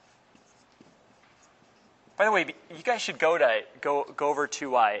 By the way, you guys should go over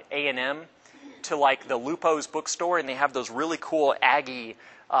to A&M, to like the Lupo's bookstore, and they have those really cool Aggie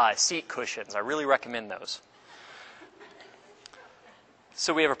seat cushions. I really recommend those.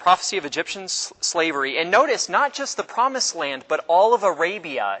 So we have a prophecy of Egyptian slavery. And notice, not just the promised land, but all of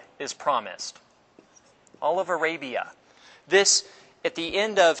Arabia is promised. All of Arabia. This, at the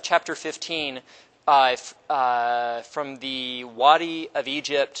end of chapter 15, from the Wadi of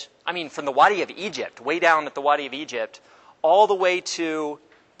Egypt, from the Wadi of Egypt, way down at the Wadi of Egypt, all the way to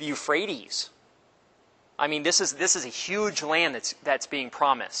the Euphrates. This is a huge land that's being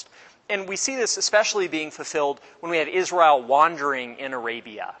promised. And we see this especially being fulfilled when we have Israel wandering in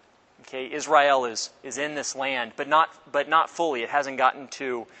Arabia. Okay, Israel is in this land, but not fully. It hasn't gotten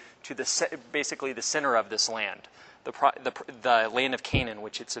to basically the center of this land, the land of Canaan,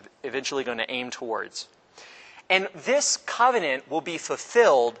 which it's eventually going to aim towards. And this covenant will be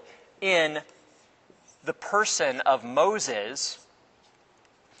fulfilled in the person of Moses.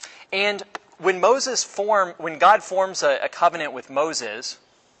 And when God forms a covenant with Moses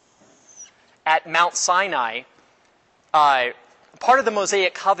at Mount Sinai, part of the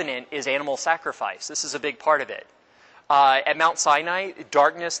Mosaic covenant is animal sacrifice. This is a big part of it. At Mount Sinai,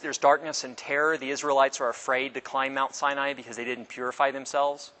 there's darkness and terror. The Israelites are afraid to climb Mount Sinai because they didn't purify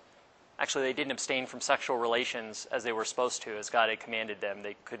themselves. Actually, they didn't abstain from sexual relations as they were supposed to, as God had commanded them.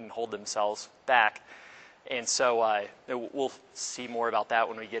 They couldn't hold themselves back. And so we'll see more about that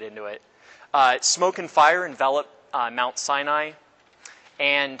when we get into it. Smoke and fire envelop Mount Sinai.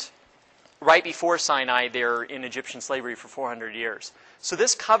 And right before Sinai, they're in Egyptian slavery for 400 years. So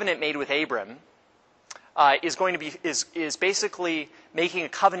this covenant made with Abram is basically making a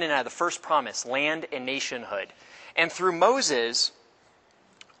covenant out of the first promise, land and nationhood. And through Moses,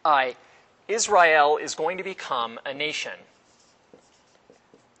 Israel is going to become a nation.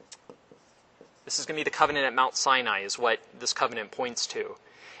 This is going to be the covenant at Mount Sinai, is what this covenant points to.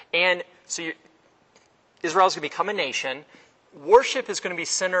 And so Israel is going to become a nation. Worship is going to be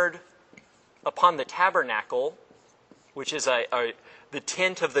centered upon the tabernacle, which is the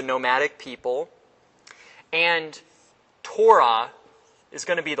tent of the nomadic people. And Torah is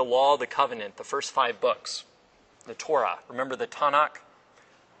going to be the law of the covenant, the first 5 books. The Torah. Remember the Tanakh?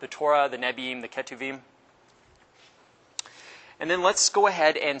 The Torah, the Nebiim, the Ketuvim. And then let's go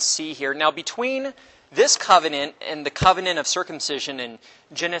ahead and see here. Now, between this covenant and the covenant of circumcision in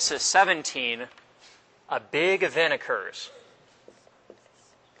Genesis 17, a big event occurs.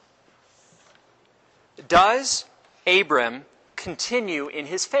 Does Abram continue in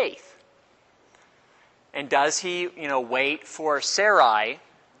his faith? And does he, wait for Sarai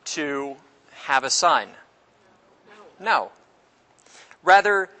to have a son? No.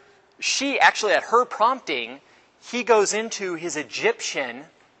 Rather, she, actually at her prompting, he goes into his Egyptian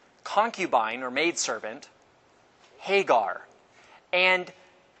concubine or maidservant, Hagar, and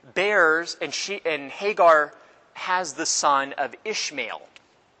bears, and Hagar has the son of Ishmael.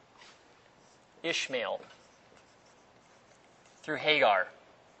 Ishmael. Through Hagar.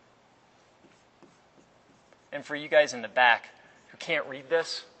 And for you guys in the back who can't read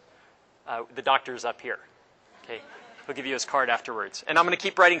this, the doctor's up here. Okay, he'll give you his card afterwards. And I'm going to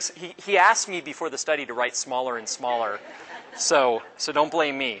keep writing. He asked me before the study to write smaller and smaller, so don't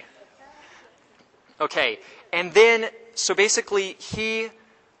blame me. Okay, and then so basically he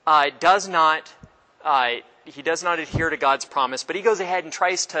does not adhere to God's promise, but he goes ahead and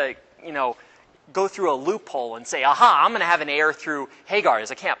tries to go through a loophole and say, "Aha! I'm going to have an heir through Hagar, as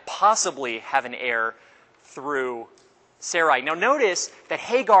I can't possibly have an heir through Sarai." Now notice that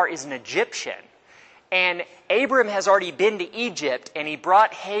Hagar is an Egyptian. And Abram has already been to Egypt, and he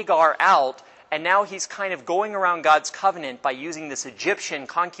brought Hagar out, and now he's kind of going around God's covenant by using this Egyptian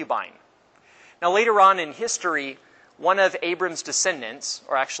concubine. Now later on in history, one of Abram's descendants,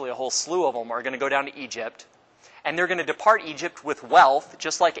 or actually a whole slew of them, are going to go down to Egypt, and they're going to depart Egypt with wealth,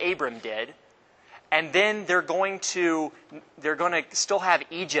 just like Abram did, and then they're going to still have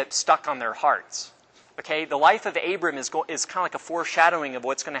Egypt stuck on their hearts. Okay, the life of Abram is kind of like a foreshadowing of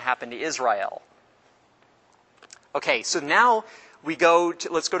what's going to happen to Israel. Okay, so now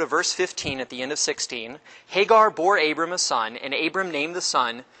let's go to verse 15 at the end of 16. Hagar bore Abram a son, and Abram named the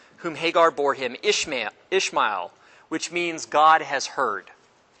son whom Hagar bore him Ishmael, which means God has heard.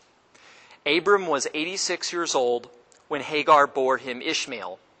 Abram was 86 years old when Hagar bore him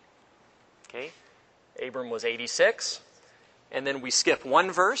Ishmael. Okay, Abram was 86. And then we skip one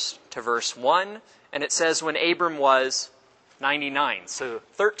verse to verse 1, and it says when Abram was 99. So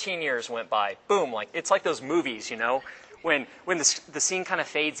 13 years went by. Boom, like it's like those movies, you know, when the scene kind of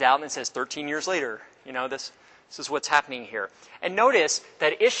fades out and it says 13 years later. You know, this is what's happening here. And notice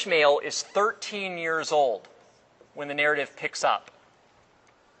that Ishmael is 13 years old when the narrative picks up.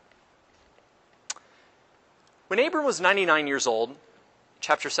 When Abram was 99 years old,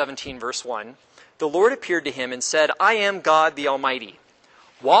 chapter 17, verse 1, the Lord appeared to him and said, I am God the Almighty.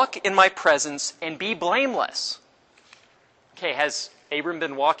 Walk in my presence and be blameless. Okay, has Abram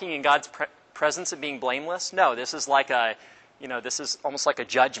been walking in God's presence and being blameless? No, this is like this is almost like a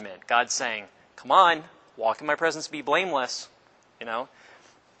judgment. God's saying, come on, walk in my presence, be blameless. You know.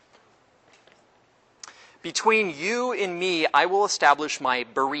 Between you and me, I will establish my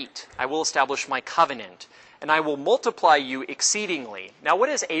berit. I will establish my covenant. And I will multiply you exceedingly. Now, what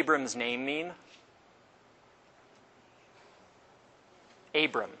does Abram's name mean?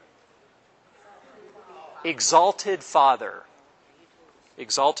 Abram. Exalted Father.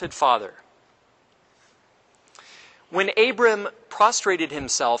 Exalted Father. When Abram prostrated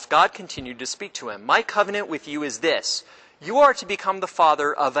himself, God continued to speak to him. My covenant with you is this. You are to become the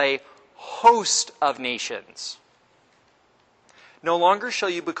father of a host of nations. No longer shall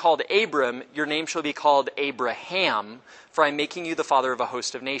you be called Abram, your name shall be called Abraham, for I am making you the father of a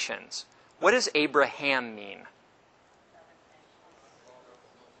host of nations. What does Abraham mean?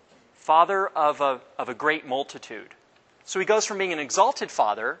 Father of a great multitude. So he goes from being an exalted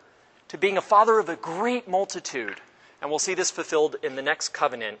father to being a father of a great multitude. And we'll see this fulfilled in the next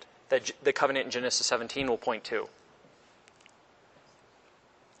covenant, that the covenant in Genesis 17 will point to.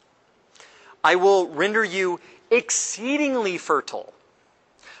 I will render you exceedingly fertile.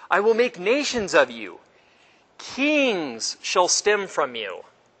 I will make nations of you. Kings shall stem from you.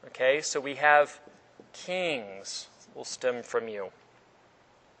 Okay, so we have kings will stem from you.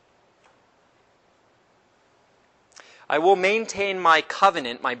 I will maintain my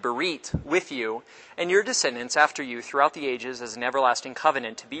covenant, my berit, with you and your descendants after you throughout the ages as an everlasting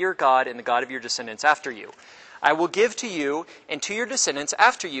covenant to be your God and the God of your descendants after you. I will give to you and to your descendants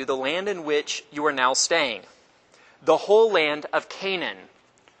after you the land in which you are now staying, the whole land of Canaan.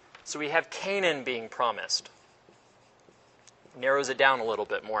 So we have Canaan being promised. Narrows it down a little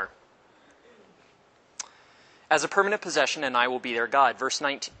bit more. As a permanent possession, and I will be their God. Verse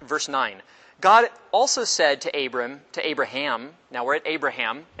 9. God also said to Abraham, now we're at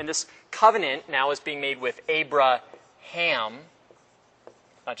Abraham, and this covenant now is being made with Abraham,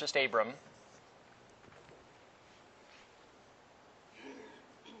 not just Abram.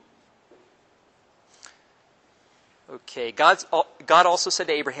 Okay, God also said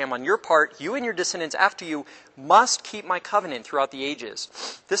to Abraham, on your part, you and your descendants after you must keep my covenant throughout the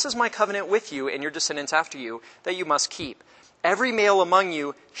ages. This is my covenant with you and your descendants after you that you must keep. Every male among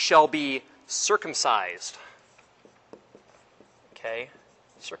you shall be circumcised. Okay,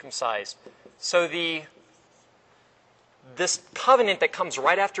 circumcised. So this covenant that comes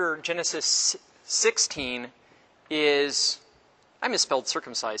right after Genesis 16 is, I misspelled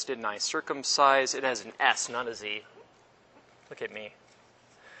circumcised, didn't I? Circumcised, it has an S, not a Z. Look at me.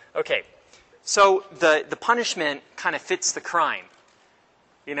 Okay, so the punishment kind of fits the crime.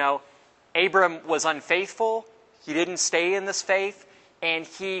 You know, Abram was unfaithful. He didn't stay in this faith, and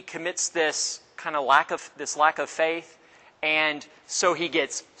he commits this kind of lack of faith, and so he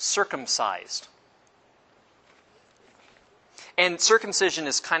gets circumcised. And circumcision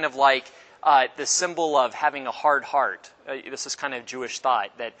is kind of like the symbol of having a hard heart. This is kind of Jewish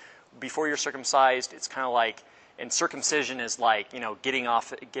thought that before you're circumcised, it's kind of like, and circumcision is like, you know, getting off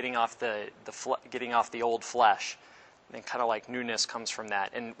the old flesh, and kind of like newness comes from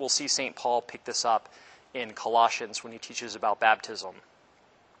that. And we'll see St. Paul pick this up in Colossians when he teaches about baptism.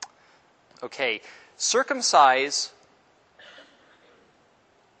 Okay, circumcise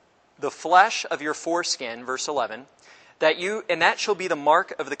the flesh of your foreskin, verse 11, that shall be the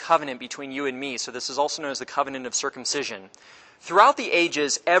mark of the covenant between you and me. So this is also known as the covenant of circumcision. Throughout the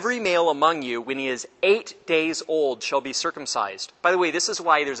ages, every male among you, when he is 8 days old, shall be circumcised. By the way, this is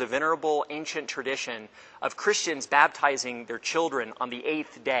why there's a venerable ancient tradition of Christians baptizing their children on the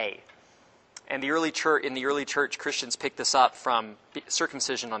 8th day. And in the early church, Christians picked this up from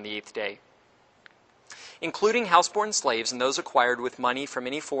circumcision on the 8th day. Including houseborn slaves and those acquired with money from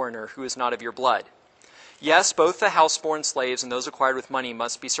any foreigner who is not of your blood. Yes, both the houseborn slaves and those acquired with money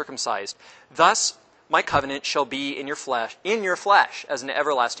must be circumcised. Thus, my covenant shall be in your flesh as an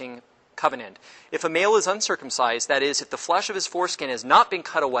everlasting covenant. If a male is uncircumcised, that is, if the flesh of his foreskin has not been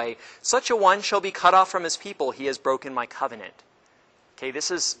cut away, such a one shall be cut off from his people. He has broken my covenant. Okay,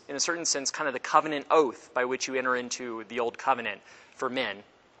 this is, in a certain sense, kind of the covenant oath by which you enter into the old covenant for men,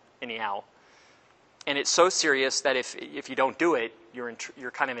 anyhow. And it's so serious that if you don't do it,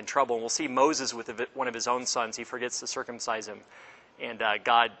 you're kind of in trouble. And we'll see Moses with one of his own sons. He forgets to circumcise him. And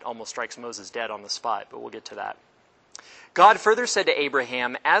God almost strikes Moses dead on the spot, but we'll get to that. God further said to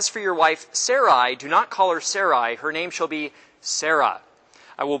Abraham, as for your wife Sarai, do not call her Sarai. Her name shall be Sarah.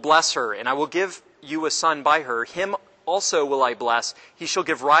 I will bless her, and I will give you a son by her. Him also will I bless. He shall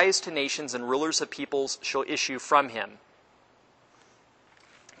give rise to nations, and rulers of peoples shall issue from him.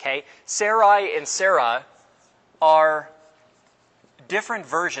 Okay, Sarai and Sarah are different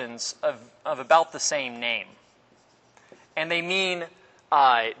versions of about the same name. And they mean,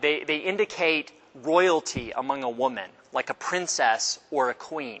 they indicate royalty among a woman, like a princess or a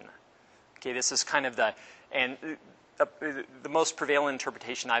queen. Okay, this is kind of the most prevalent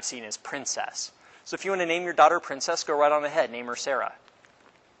interpretation I've seen is princess. So if you want to name your daughter princess, go right on ahead, name her Sarah.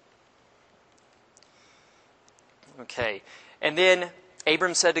 Okay, and then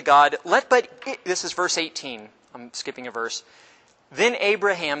Abram said to God, this is verse 18. I'm skipping a verse. Then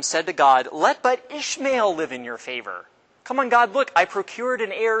Abraham said to God, let but Ishmael live in your favor. Come on, God, look, I procured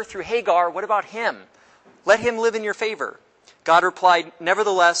an heir through Hagar. What about him? Let him live in your favor. God replied,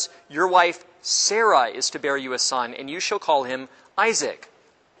 nevertheless, your wife Sarah is to bear you a son, and you shall call him Isaac.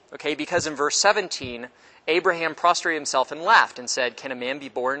 Okay, because in verse 17, Abraham prostrated himself and laughed and said, can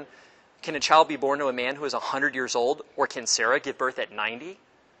a child be born to a man who is 100 years old? Or can Sarah give birth at 90?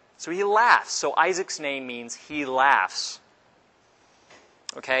 So he laughs. So Isaac's name means he laughs.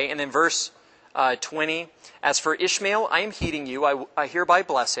 Okay, and then verse 20, as for Ishmael, I am heeding you. I hereby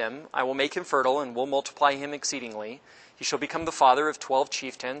bless him. I will make him fertile and will multiply him exceedingly. He shall become the father of 12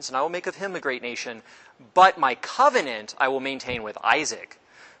 chieftains, and I will make of him a great nation. But my covenant I will maintain with Isaac,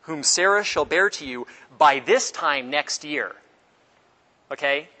 whom Sarah shall bear to you by this time next year.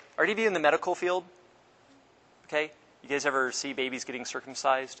 Okay? Are any of you in the medical field? Okay? You guys ever see babies getting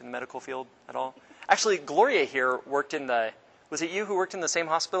circumcised in the medical field at all? Actually, Gloria here worked in the... Was it you who worked in the same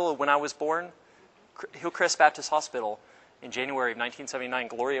hospital when I was born? Hillcrest Baptist Hospital in January of 1979.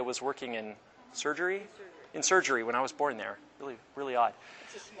 Gloria was working in surgery? In surgery when I was born there. Really, really odd.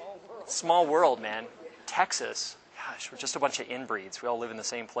 It's a small world. Small world, man. Texas. Gosh, we're just a bunch of inbreeds. We all live in the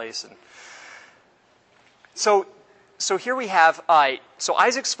same place. And So here we have, so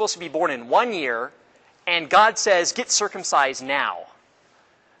Isaac's supposed to be born in 1 year, and God says, get circumcised now.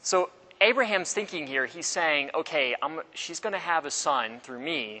 So Abraham's thinking here, he's saying, okay, she's going to have a son through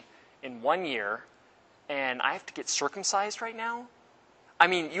me in 1 year, and I have to get circumcised right now? I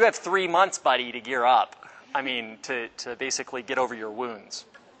mean, you have 3 months, buddy, to gear up. I mean, to basically get over your wounds.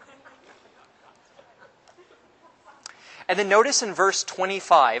 And then notice in verse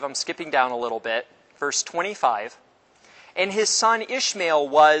 25, I'm skipping down a little bit, verse 25, and his son Ishmael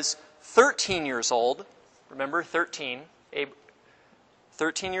was 13 years old. Remember, 13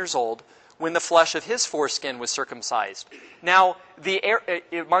 years old, when the flesh of his foreskin was circumcised. Now,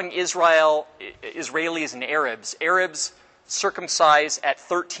 among Israelis and Arabs circumcise at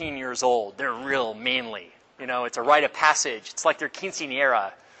 13 years old. They're real manly. You know, it's a rite of passage. It's like their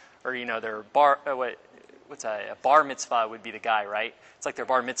quinceañera, or, you know, their a bar mitzvah would be the guy, right? It's like their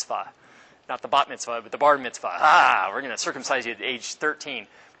bar mitzvah. Not the bat mitzvah, but the bar mitzvah. We're going to circumcise you at age 13.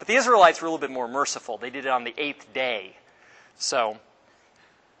 But the Israelites were a little bit more merciful. They did it on the 8th day. So,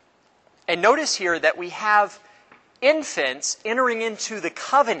 and notice here that we have infants entering into the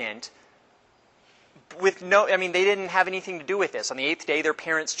covenant with they didn't have anything to do with this. On the 8th day, their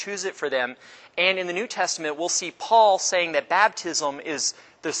parents choose it for them. And in the New Testament, we'll see Paul saying that baptism is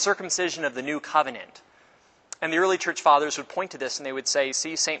the circumcision of the new covenant. And the early church fathers would point to this and they would say,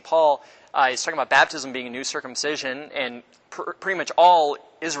 see, St. Paul is talking about baptism being a new circumcision, and pretty much all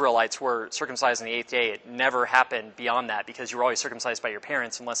Israelites were circumcised on the 8th day. It never happened beyond that because you were always circumcised by your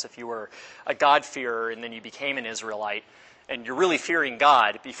parents, unless if you were a God-fearer and then you became an Israelite. And you're really fearing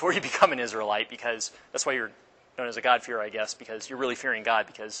God before you become an Israelite, because that's why you're known as a God-fearer, I guess, because you're really fearing God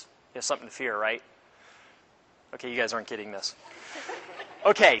because you have something to fear, right? Okay, you guys aren't getting this.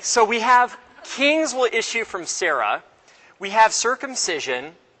 Okay, so we have kings will issue from Sarah. We have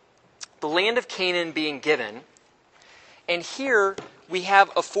circumcision, the land of Canaan being given. And here we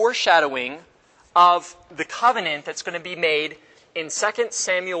have a foreshadowing of the covenant that's going to be made in 2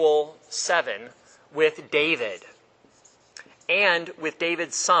 Samuel 7 with David and with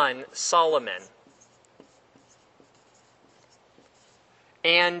David's son Solomon.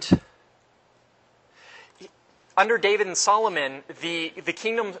 And under David and Solomon, the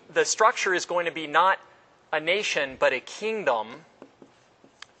kingdom, the structure is going to be not a nation, but a kingdom.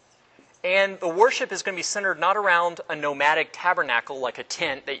 And the worship is going to be centered not around a nomadic tabernacle like a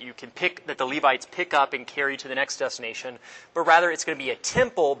tent that you can pick, that the Levites pick up and carry to the next destination, but rather it's going to be a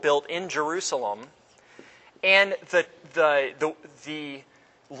temple built in Jerusalem. And the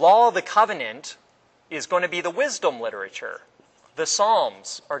law of the covenant is going to be the wisdom literature. The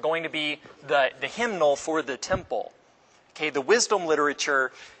Psalms are going to be the hymnal for the temple. Okay, the wisdom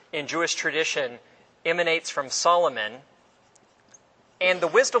literature in Jewish tradition emanates from Solomon. And the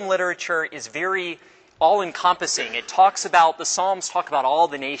wisdom literature is very all-encompassing. It talks about, the Psalms talk about all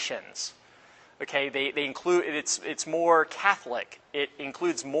the nations. Okay, they include, it's more Catholic. It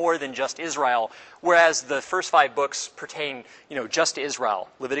includes more than just Israel, whereas the first 5 books pertain, just to Israel.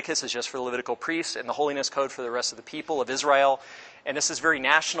 Leviticus is just for the Levitical priests, and the Holiness Code for the rest of the people of Israel. And this is very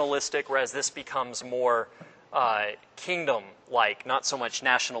nationalistic, whereas this becomes more kingdom-like, not so much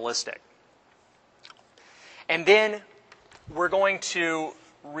nationalistic. And then we're going to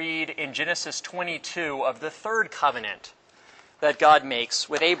read in Genesis 22 of the third covenant that God makes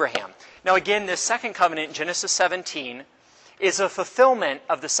with Abraham. Now again, this second covenant in Genesis 17 is a fulfillment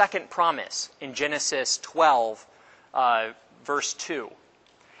of the second promise in Genesis 12, verse 2.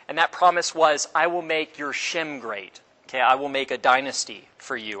 And that promise was, I will make your Shem great. Okay, I will make a dynasty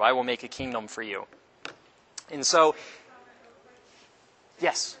for you. I will make a kingdom for you. And so,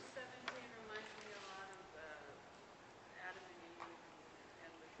 yes?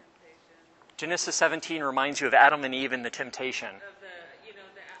 Genesis 17 reminds you of Adam and Eve and the temptation. Of the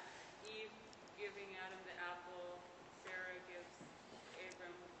Eve giving Adam the apple,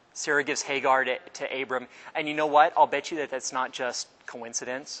 Sarah gives Hagar to Abram. And you know what? I'll bet you that's not just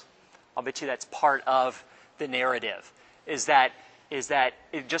coincidence. I'll bet you that's part of the narrative. Is that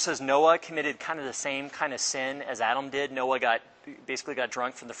it, just as Noah committed kind of the same kind of sin as Adam did, Noah basically got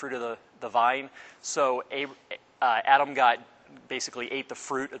drunk from the fruit of the vine. So Adam basically ate the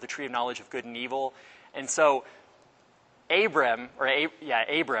fruit of the tree of knowledge of good and evil. And so Abram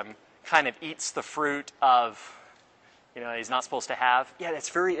kind of eats the fruit of, he's not supposed to have. Yeah,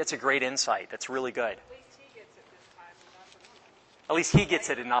 that's a great insight. That's really good. At least he gets it this time and not the woman. At least he gets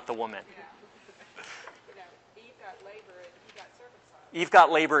it and not the woman. Eve got labor and he got circumcised. Eve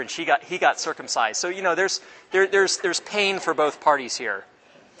got labor and he got circumcised. So, there's pain for both parties here.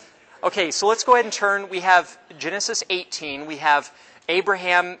 Okay, so let's go ahead and turn. We have Genesis 18. We have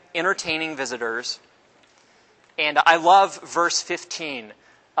Abraham entertaining visitors. And I love verse 15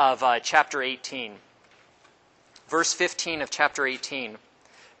 of chapter 18. Verse 15 of chapter 18.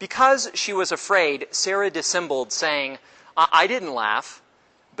 Because she was afraid, Sarah dissembled, saying, I didn't laugh.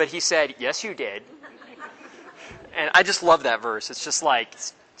 But he said, yes, you did. And I just love that verse. It's just like,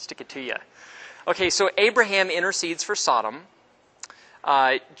 stick it to you. Okay, so Abraham intercedes for Sodom.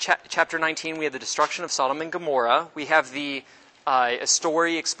 Chapter 19, we have the destruction of Sodom and Gomorrah. We have a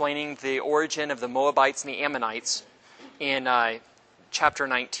story explaining the origin of the Moabites and the Ammonites in chapter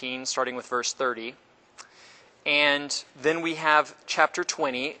 19, starting with verse 30. And then we have chapter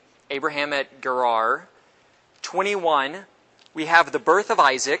 20, Abraham at Gerar. 21, we have the birth of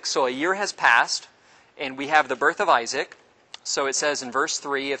Isaac. So a year has passed, and we have the birth of Isaac. So it says in verse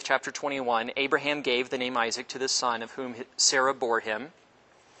 3 of chapter 21, Abraham gave the name Isaac to the son of whom Sarah bore him.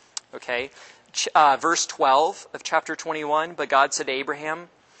 Okay. Verse 12 of chapter 21, but God said to Abraham,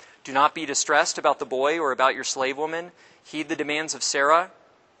 do not be distressed about the boy or about your slave woman. Heed the demands of Sarah,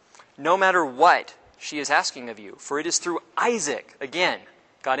 no matter what she is asking of you. For it is through Isaac, again,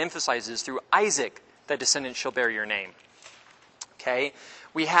 God emphasizes, through Isaac that descendants shall bear your name. Okay.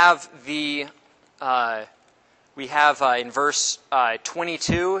 We have in verse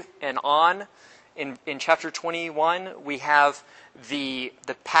 22 and on, in chapter 21, we have the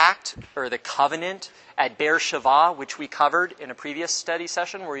pact or the covenant at Beersheba, which we covered in a previous study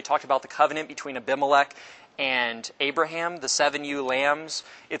session where we talked about the covenant between Abimelech and Abraham, the 7 ewe lambs.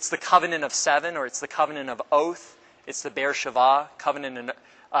 It's the covenant of 7, or it's the covenant of oath. It's the Beersheba. Covenant and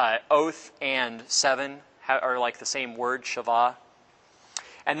oath and 7 are like the same word, Sheva.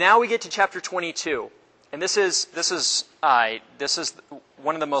 And now we get to chapter 22. And this is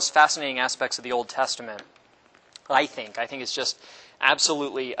one of the most fascinating aspects of the Old Testament, I think. I think it's just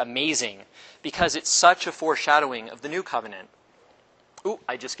absolutely amazing because it's such a foreshadowing of the new covenant. Ooh,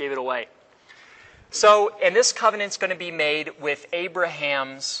 I just gave it away. So, and this covenant's going to be made with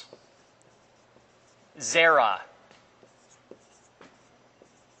Abraham's Zerah,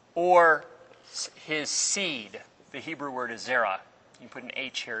 or his seed. The Hebrew word is Zerah. You can put an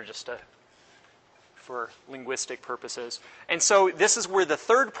H here just for linguistic purposes. And so this is where the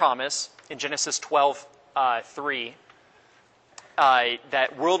third promise in Genesis 12 3,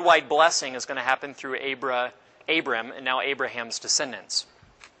 that worldwide blessing is going to happen through Abram and now Abraham's descendants.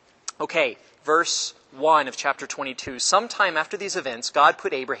 Okay, verse 1 of chapter 22. Sometime after these events, God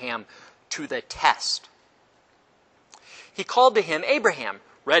put Abraham to the test. He called to him, Abraham.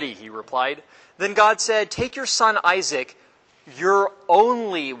 Ready, he replied. Then God said, take your son Isaac, your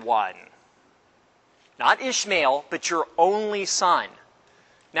only one. Not Ishmael, but your only son.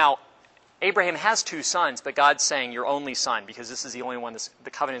 Now, Abraham has 2 sons, but God's saying your only son, because this is the only one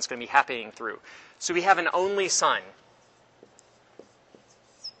the covenant's going to be happening through. So we have an only son.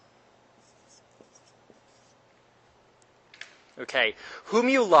 Okay, whom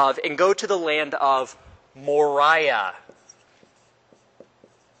you love, and go to the land of Moriah.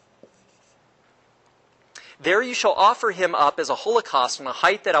 There you shall offer him up as a holocaust on a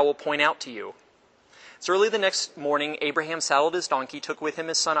height that I will point out to you. So early the next morning, Abraham saddled his donkey, took with him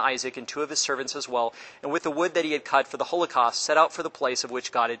his son Isaac and 2 of his servants as well, and with the wood that he had cut for the holocaust, set out for the place of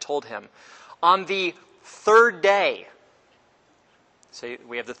which God had told him. On the 3rd day, so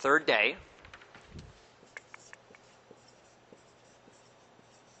we have the 3rd day,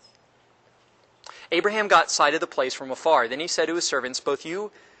 Abraham got sight of the place from afar. Then he said to his servants, both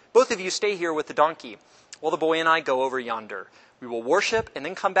of you stay here with the donkey, while the boy and I go over yonder. We will worship and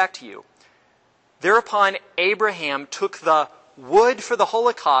then come back to you. Thereupon Abraham took the wood for the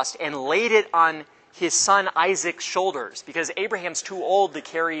holocaust and laid it on his son Isaac's shoulders, because Abraham's too old to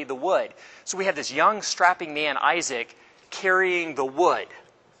carry the wood. So we have this young, strapping man, Isaac, carrying the wood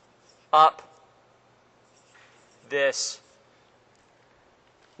up this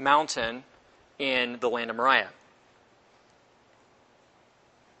mountain in the land of Moriah.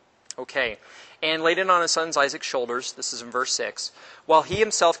 Okay, and laid it on his son Isaac's shoulders, this is in verse 6, while he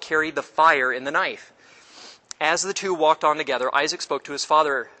himself carried the fire and the knife. As the 2 walked on together, Isaac spoke to his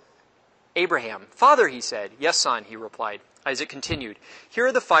father Abraham. Father, he said. Yes, son, he replied. Isaac continued, here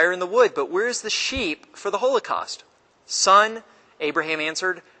are the fire and the wood, but where is the sheep for the holocaust? Son, Abraham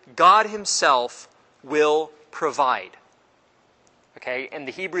answered, God himself will provide. Okay, and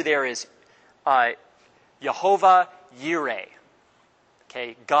the Hebrew there is Yehovah Yireh.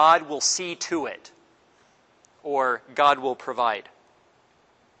 Okay, God will see to it, or God will provide.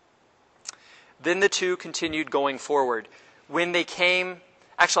 Then the 2 continued going forward. When they came,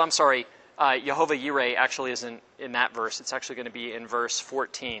 actually, I'm sorry, Yehovah Yireh actually isn't in that verse. It's actually going to be in verse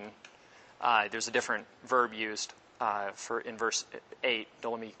 14. There's a different verb used in verse 8.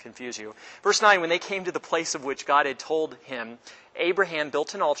 Don't let me confuse you. Verse 9, when they came to the place of which God had told him, Abraham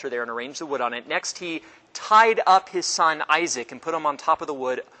built an altar there and arranged the wood on it. Next, he tied up his son Isaac and put him on top of the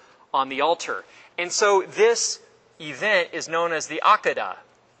wood on the altar. And so this event is known as the Akedah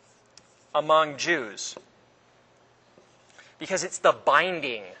among Jews, because it's the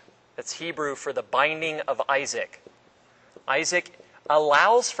binding. That's Hebrew for the binding of Isaac. Isaac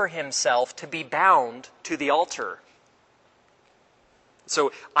allows for himself to be bound to the altar.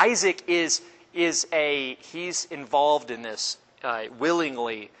 So Isaac he's involved in this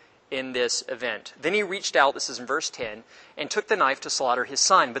willingly in this event. Then he reached out, this is in verse 10, and took the knife to slaughter his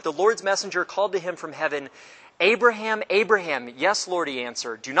son. But the Lord's messenger called to him from heaven, Abraham, Abraham. Yes, Lord, he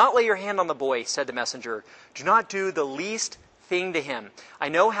answered. Do not lay your hand on the boy, said the messenger. Do not do the least thing to him. I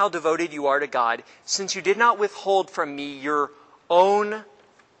know how devoted you are to God, since you did not withhold from me your own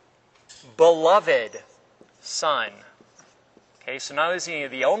beloved son. Okay, so not only is he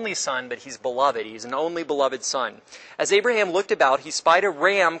the only son, but he's beloved. He's an only beloved son. As Abraham looked about, he spied a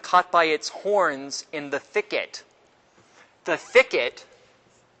ram caught by its horns in the thicket. The thicket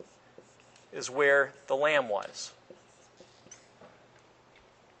is where the lamb was.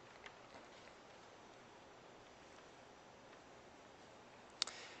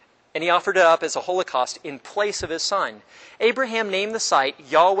 And he offered it up as a holocaust in place of his son. Abraham named the site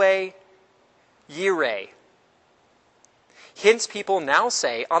Yahweh Yireh. Hence people now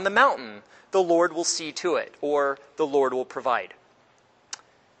say, on the mountain, the Lord will see to it, or the Lord will provide.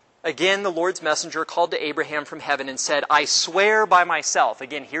 Again, the Lord's messenger called to Abraham from heaven and said, I swear by myself.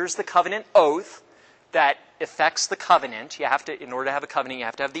 Again, here's the covenant oath that affects the covenant. You have to, in order to have a covenant, you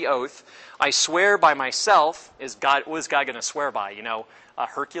have to have the oath. I swear by myself. What is God going to swear by?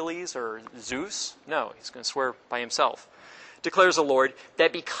 Hercules or Zeus? No, he's going to swear by himself. Declares the Lord,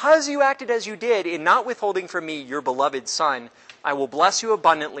 that because you acted as you did in not withholding from me your beloved son, I will bless you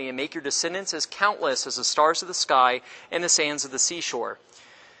abundantly and make your descendants as countless as the stars of the sky and the sands of the seashore.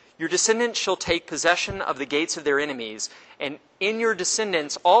 Your descendants shall take possession of the gates of their enemies, and in your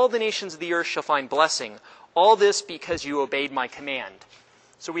descendants all the nations of the earth shall find blessing. All this because you obeyed my command.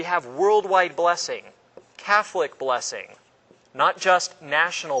 So we have worldwide blessing, Catholic blessing, not just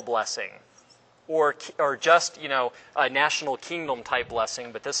national blessing. or just, a national kingdom type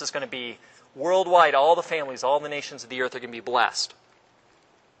blessing, but this is going to be worldwide. All the families, all the nations of the earth are going to be blessed.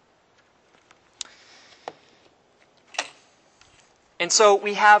 And so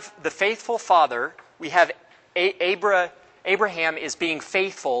we have the faithful father. We have Abraham is being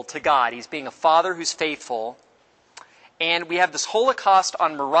faithful to God. He's being a father who's faithful. And we have this Holocaust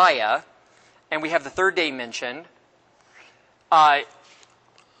on Moriah, and we have the third day mentioned.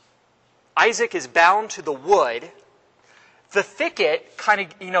 Isaac is bound to the wood. The thicket,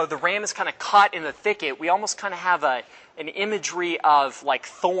 the ram is kind of caught in the thicket. We almost kind of have an imagery of like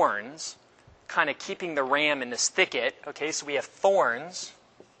thorns, kind of keeping the ram in this thicket. Okay, so we have thorns,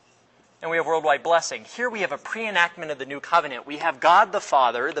 and we have worldwide blessing. Here we have a pre-enactment of the new covenant. We have God the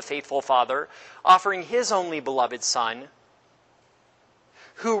Father, the faithful Father, offering His only beloved Son,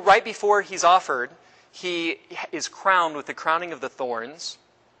 who right before He's offered, He is crowned with the crowning of the thorns.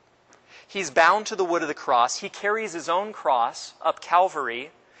 He's bound to the wood of the cross. He carries His own cross up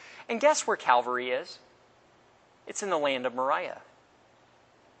Calvary. And guess where Calvary is? It's in the land of Moriah.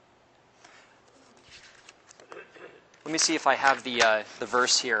 Let me see if I have the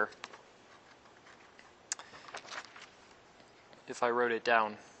verse here. If I wrote it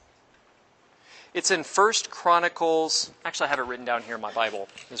down. It's in 1 Chronicles. Actually, I have it written down here in my Bible.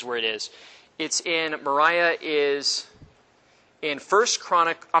 This is where it is. It's in, Moriah is in 2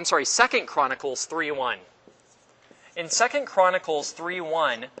 Chronicles 3:1. In 2 Chronicles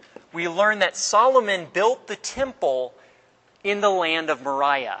 3:1, we learn that Solomon built the temple in the land of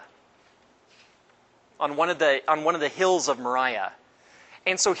Moriah, on one of the hills of Moriah.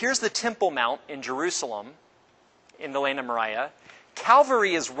 And so here's the Temple Mount in Jerusalem, in the land of Moriah.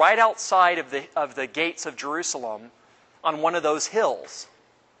 Calvary is right outside of the gates of Jerusalem on one of those hills.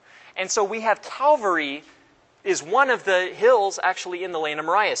 And so we have Calvary is one of the hills actually in the land of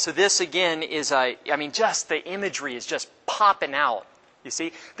Moriah. So this again is just the imagery is just popping out. You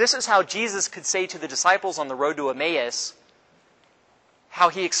see, this is how Jesus could say to the disciples on the road to Emmaus, how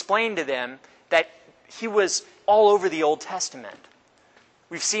He explained to them that He was all over the Old Testament.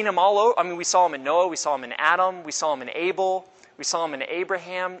 We've seen Him all over. We saw Him in Noah, we saw Him in Adam, we saw Him in Abel, we saw Him in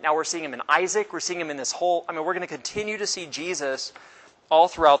Abraham. Now we're seeing Him in Isaac. We're seeing Him in this whole. We're going to continue to see Jesus all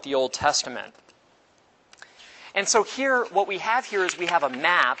throughout the Old Testament. And so here, what we have here is we have a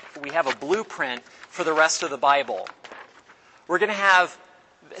map, we have a blueprint for the rest of the Bible. We're going to have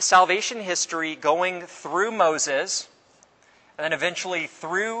salvation history going through Moses, and then eventually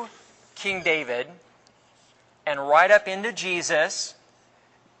through King David, and right up into Jesus,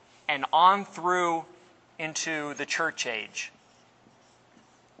 and on through into the church age.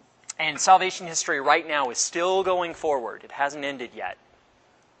 And salvation history right now is still going forward. It hasn't ended yet.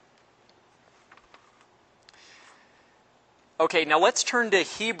 Okay, now let's turn to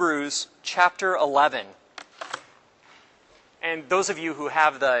Hebrews chapter 11. And those of you who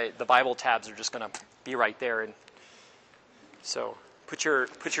have the Bible tabs are just going to be right there. And so put your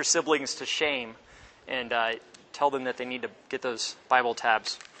siblings to shame and tell them that they need to get those Bible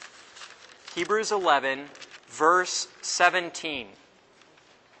tabs. Hebrews 11, verse 17.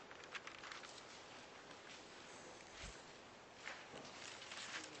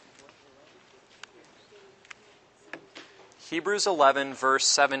 Hebrews 11, verse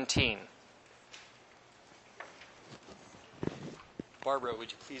 17. Barbara,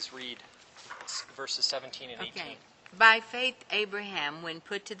 would you please read verses 17 and 18? Okay. By faith Abraham, when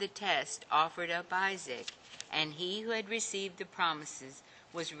put to the test, offered up Isaac, and he who had received the promises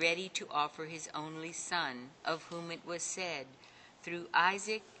was ready to offer his only son, of whom it was said, "Through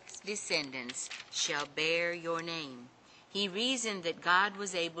Isaac's descendants shall bear your name." He reasoned that God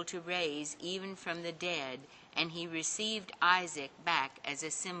was able to raise even from the dead, and he received Isaac back as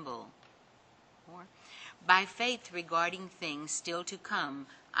a symbol. Or, by faith regarding things still to come,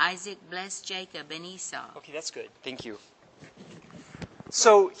 Isaac blessed Jacob and Esau. Okay, that's good. Thank you.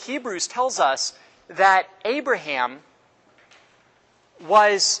 So Hebrews tells us that Abraham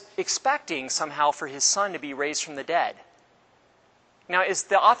was expecting somehow for his son to be raised from the dead. Now, is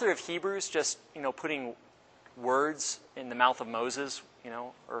the author of Hebrews just, putting words in the mouth of Moses,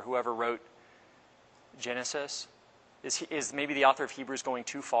 or whoever wrote Genesis? Is maybe the author of Hebrews going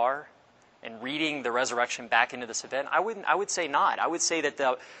too far and reading the resurrection back into this event? I would say not. I would say that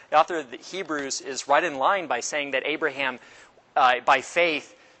the author of the Hebrews is right in line by saying that Abraham, by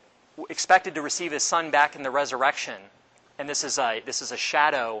faith, expected to receive his son back in the resurrection, and this is a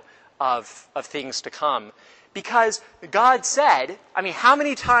shadow of things to come. Because God said, how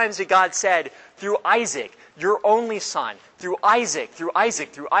many times did God said, through Isaac, your only son, through Isaac, through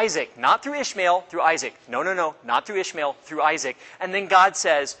Isaac, through Isaac, not through Ishmael, through Isaac. No, not through Ishmael, through Isaac. And then God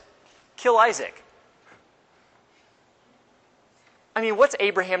says, kill Isaac. I mean, what's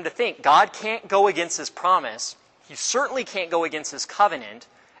Abraham to think? God can't go against his promise. He certainly can't go against his covenant.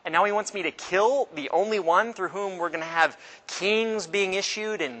 And now he wants me to kill the only one through whom we're going to have kings being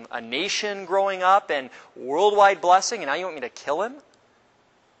issued and a nation growing up and worldwide blessing, and now you want me to kill him?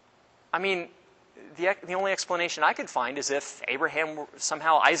 I mean, the only explanation I could find is if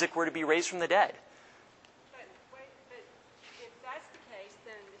somehow Isaac were to be raised from the dead. But if that's the case,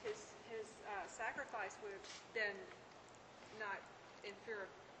 then his sacrifice would have been not in fear of,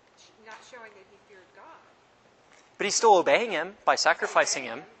 not showing that he feared God. But he's still obeying him by sacrificing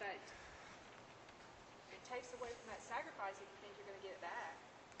him. But it takes away from that sacrifice if you think you're going to get it back.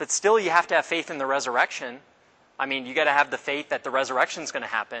 But still, you have to have faith in the resurrection. I mean, you got to have the faith that the resurrection is going to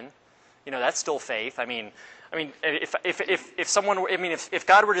happen. You know, that's still faith. I mean, if someone, if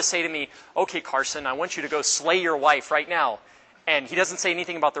God were to say to me, "Okay, Carson, I want you to go slay your wife right now," and he doesn't say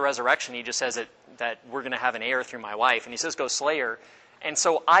anything about the resurrection, he just says that we're going to have an heir through my wife, and he says, "Go slay her," and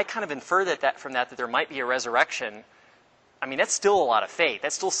so I kind of infer that from that there might be a resurrection. I mean, that's still a lot of faith.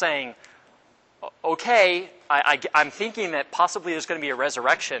 That's still saying, okay, I'm thinking that possibly there's going to be a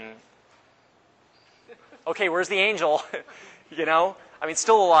resurrection. Okay, where's the angel? You know? I mean,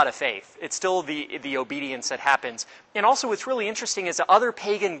 still a lot of faith. It's still the obedience that happens. And also what's really interesting is that other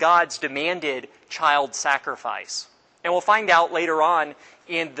pagan gods demanded child sacrifice. And we'll find out later on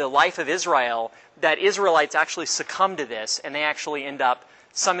in the life of Israel that Israelites actually succumb to this, and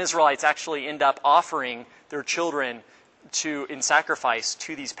some Israelites actually end up offering their children in sacrifice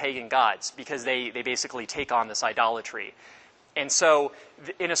to these pagan gods because they basically take on this idolatry. And so,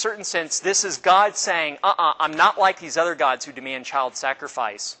 in a certain sense, this is God saying, I'm not like these other gods who demand child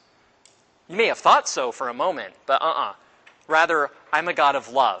sacrifice. You may have thought so for a moment, but Rather, I'm a God of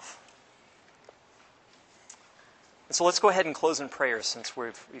love. And so let's go ahead and close in prayer since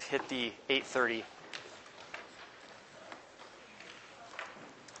we've hit the 8:30.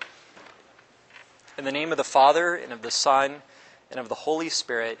 In the name of the Father, and of the Son, and of the Holy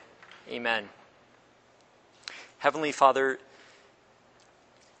Spirit, amen. Heavenly Father,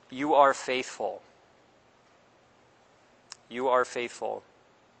 you are faithful. You are faithful.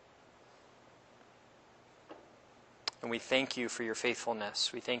 And we thank you for your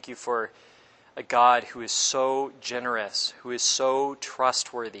faithfulness. We thank you for a God who is so generous, who is so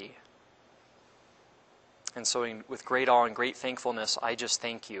trustworthy. And so with great awe and great thankfulness, I just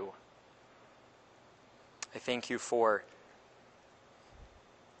thank you. I thank you for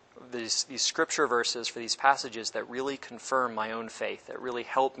these scripture verses, for these passages that really confirm my own faith, that really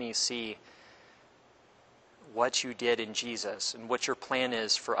help me see what you did in Jesus and what your plan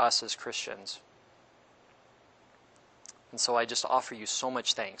is for us as Christians. And so I just offer you so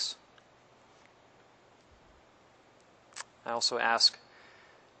much thanks. I also ask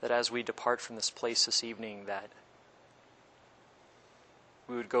that as we depart from this place this evening, that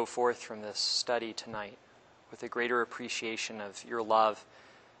we would go forth from this study tonight with a greater appreciation of your love.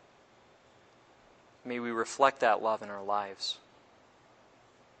 May we reflect that love in our lives.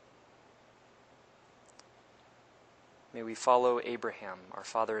 May we follow Abraham, our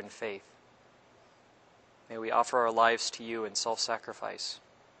father in faith. May we offer our lives to you in self-sacrifice.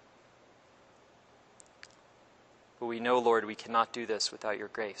 But we know, Lord, we cannot do this without your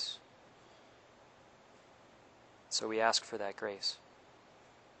grace. So we ask for that grace.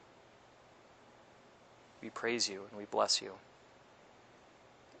 We praise you and we bless you.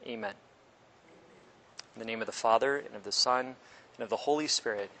 Amen. In the name of the Father, and of the Son, and of the Holy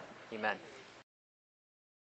Spirit, amen.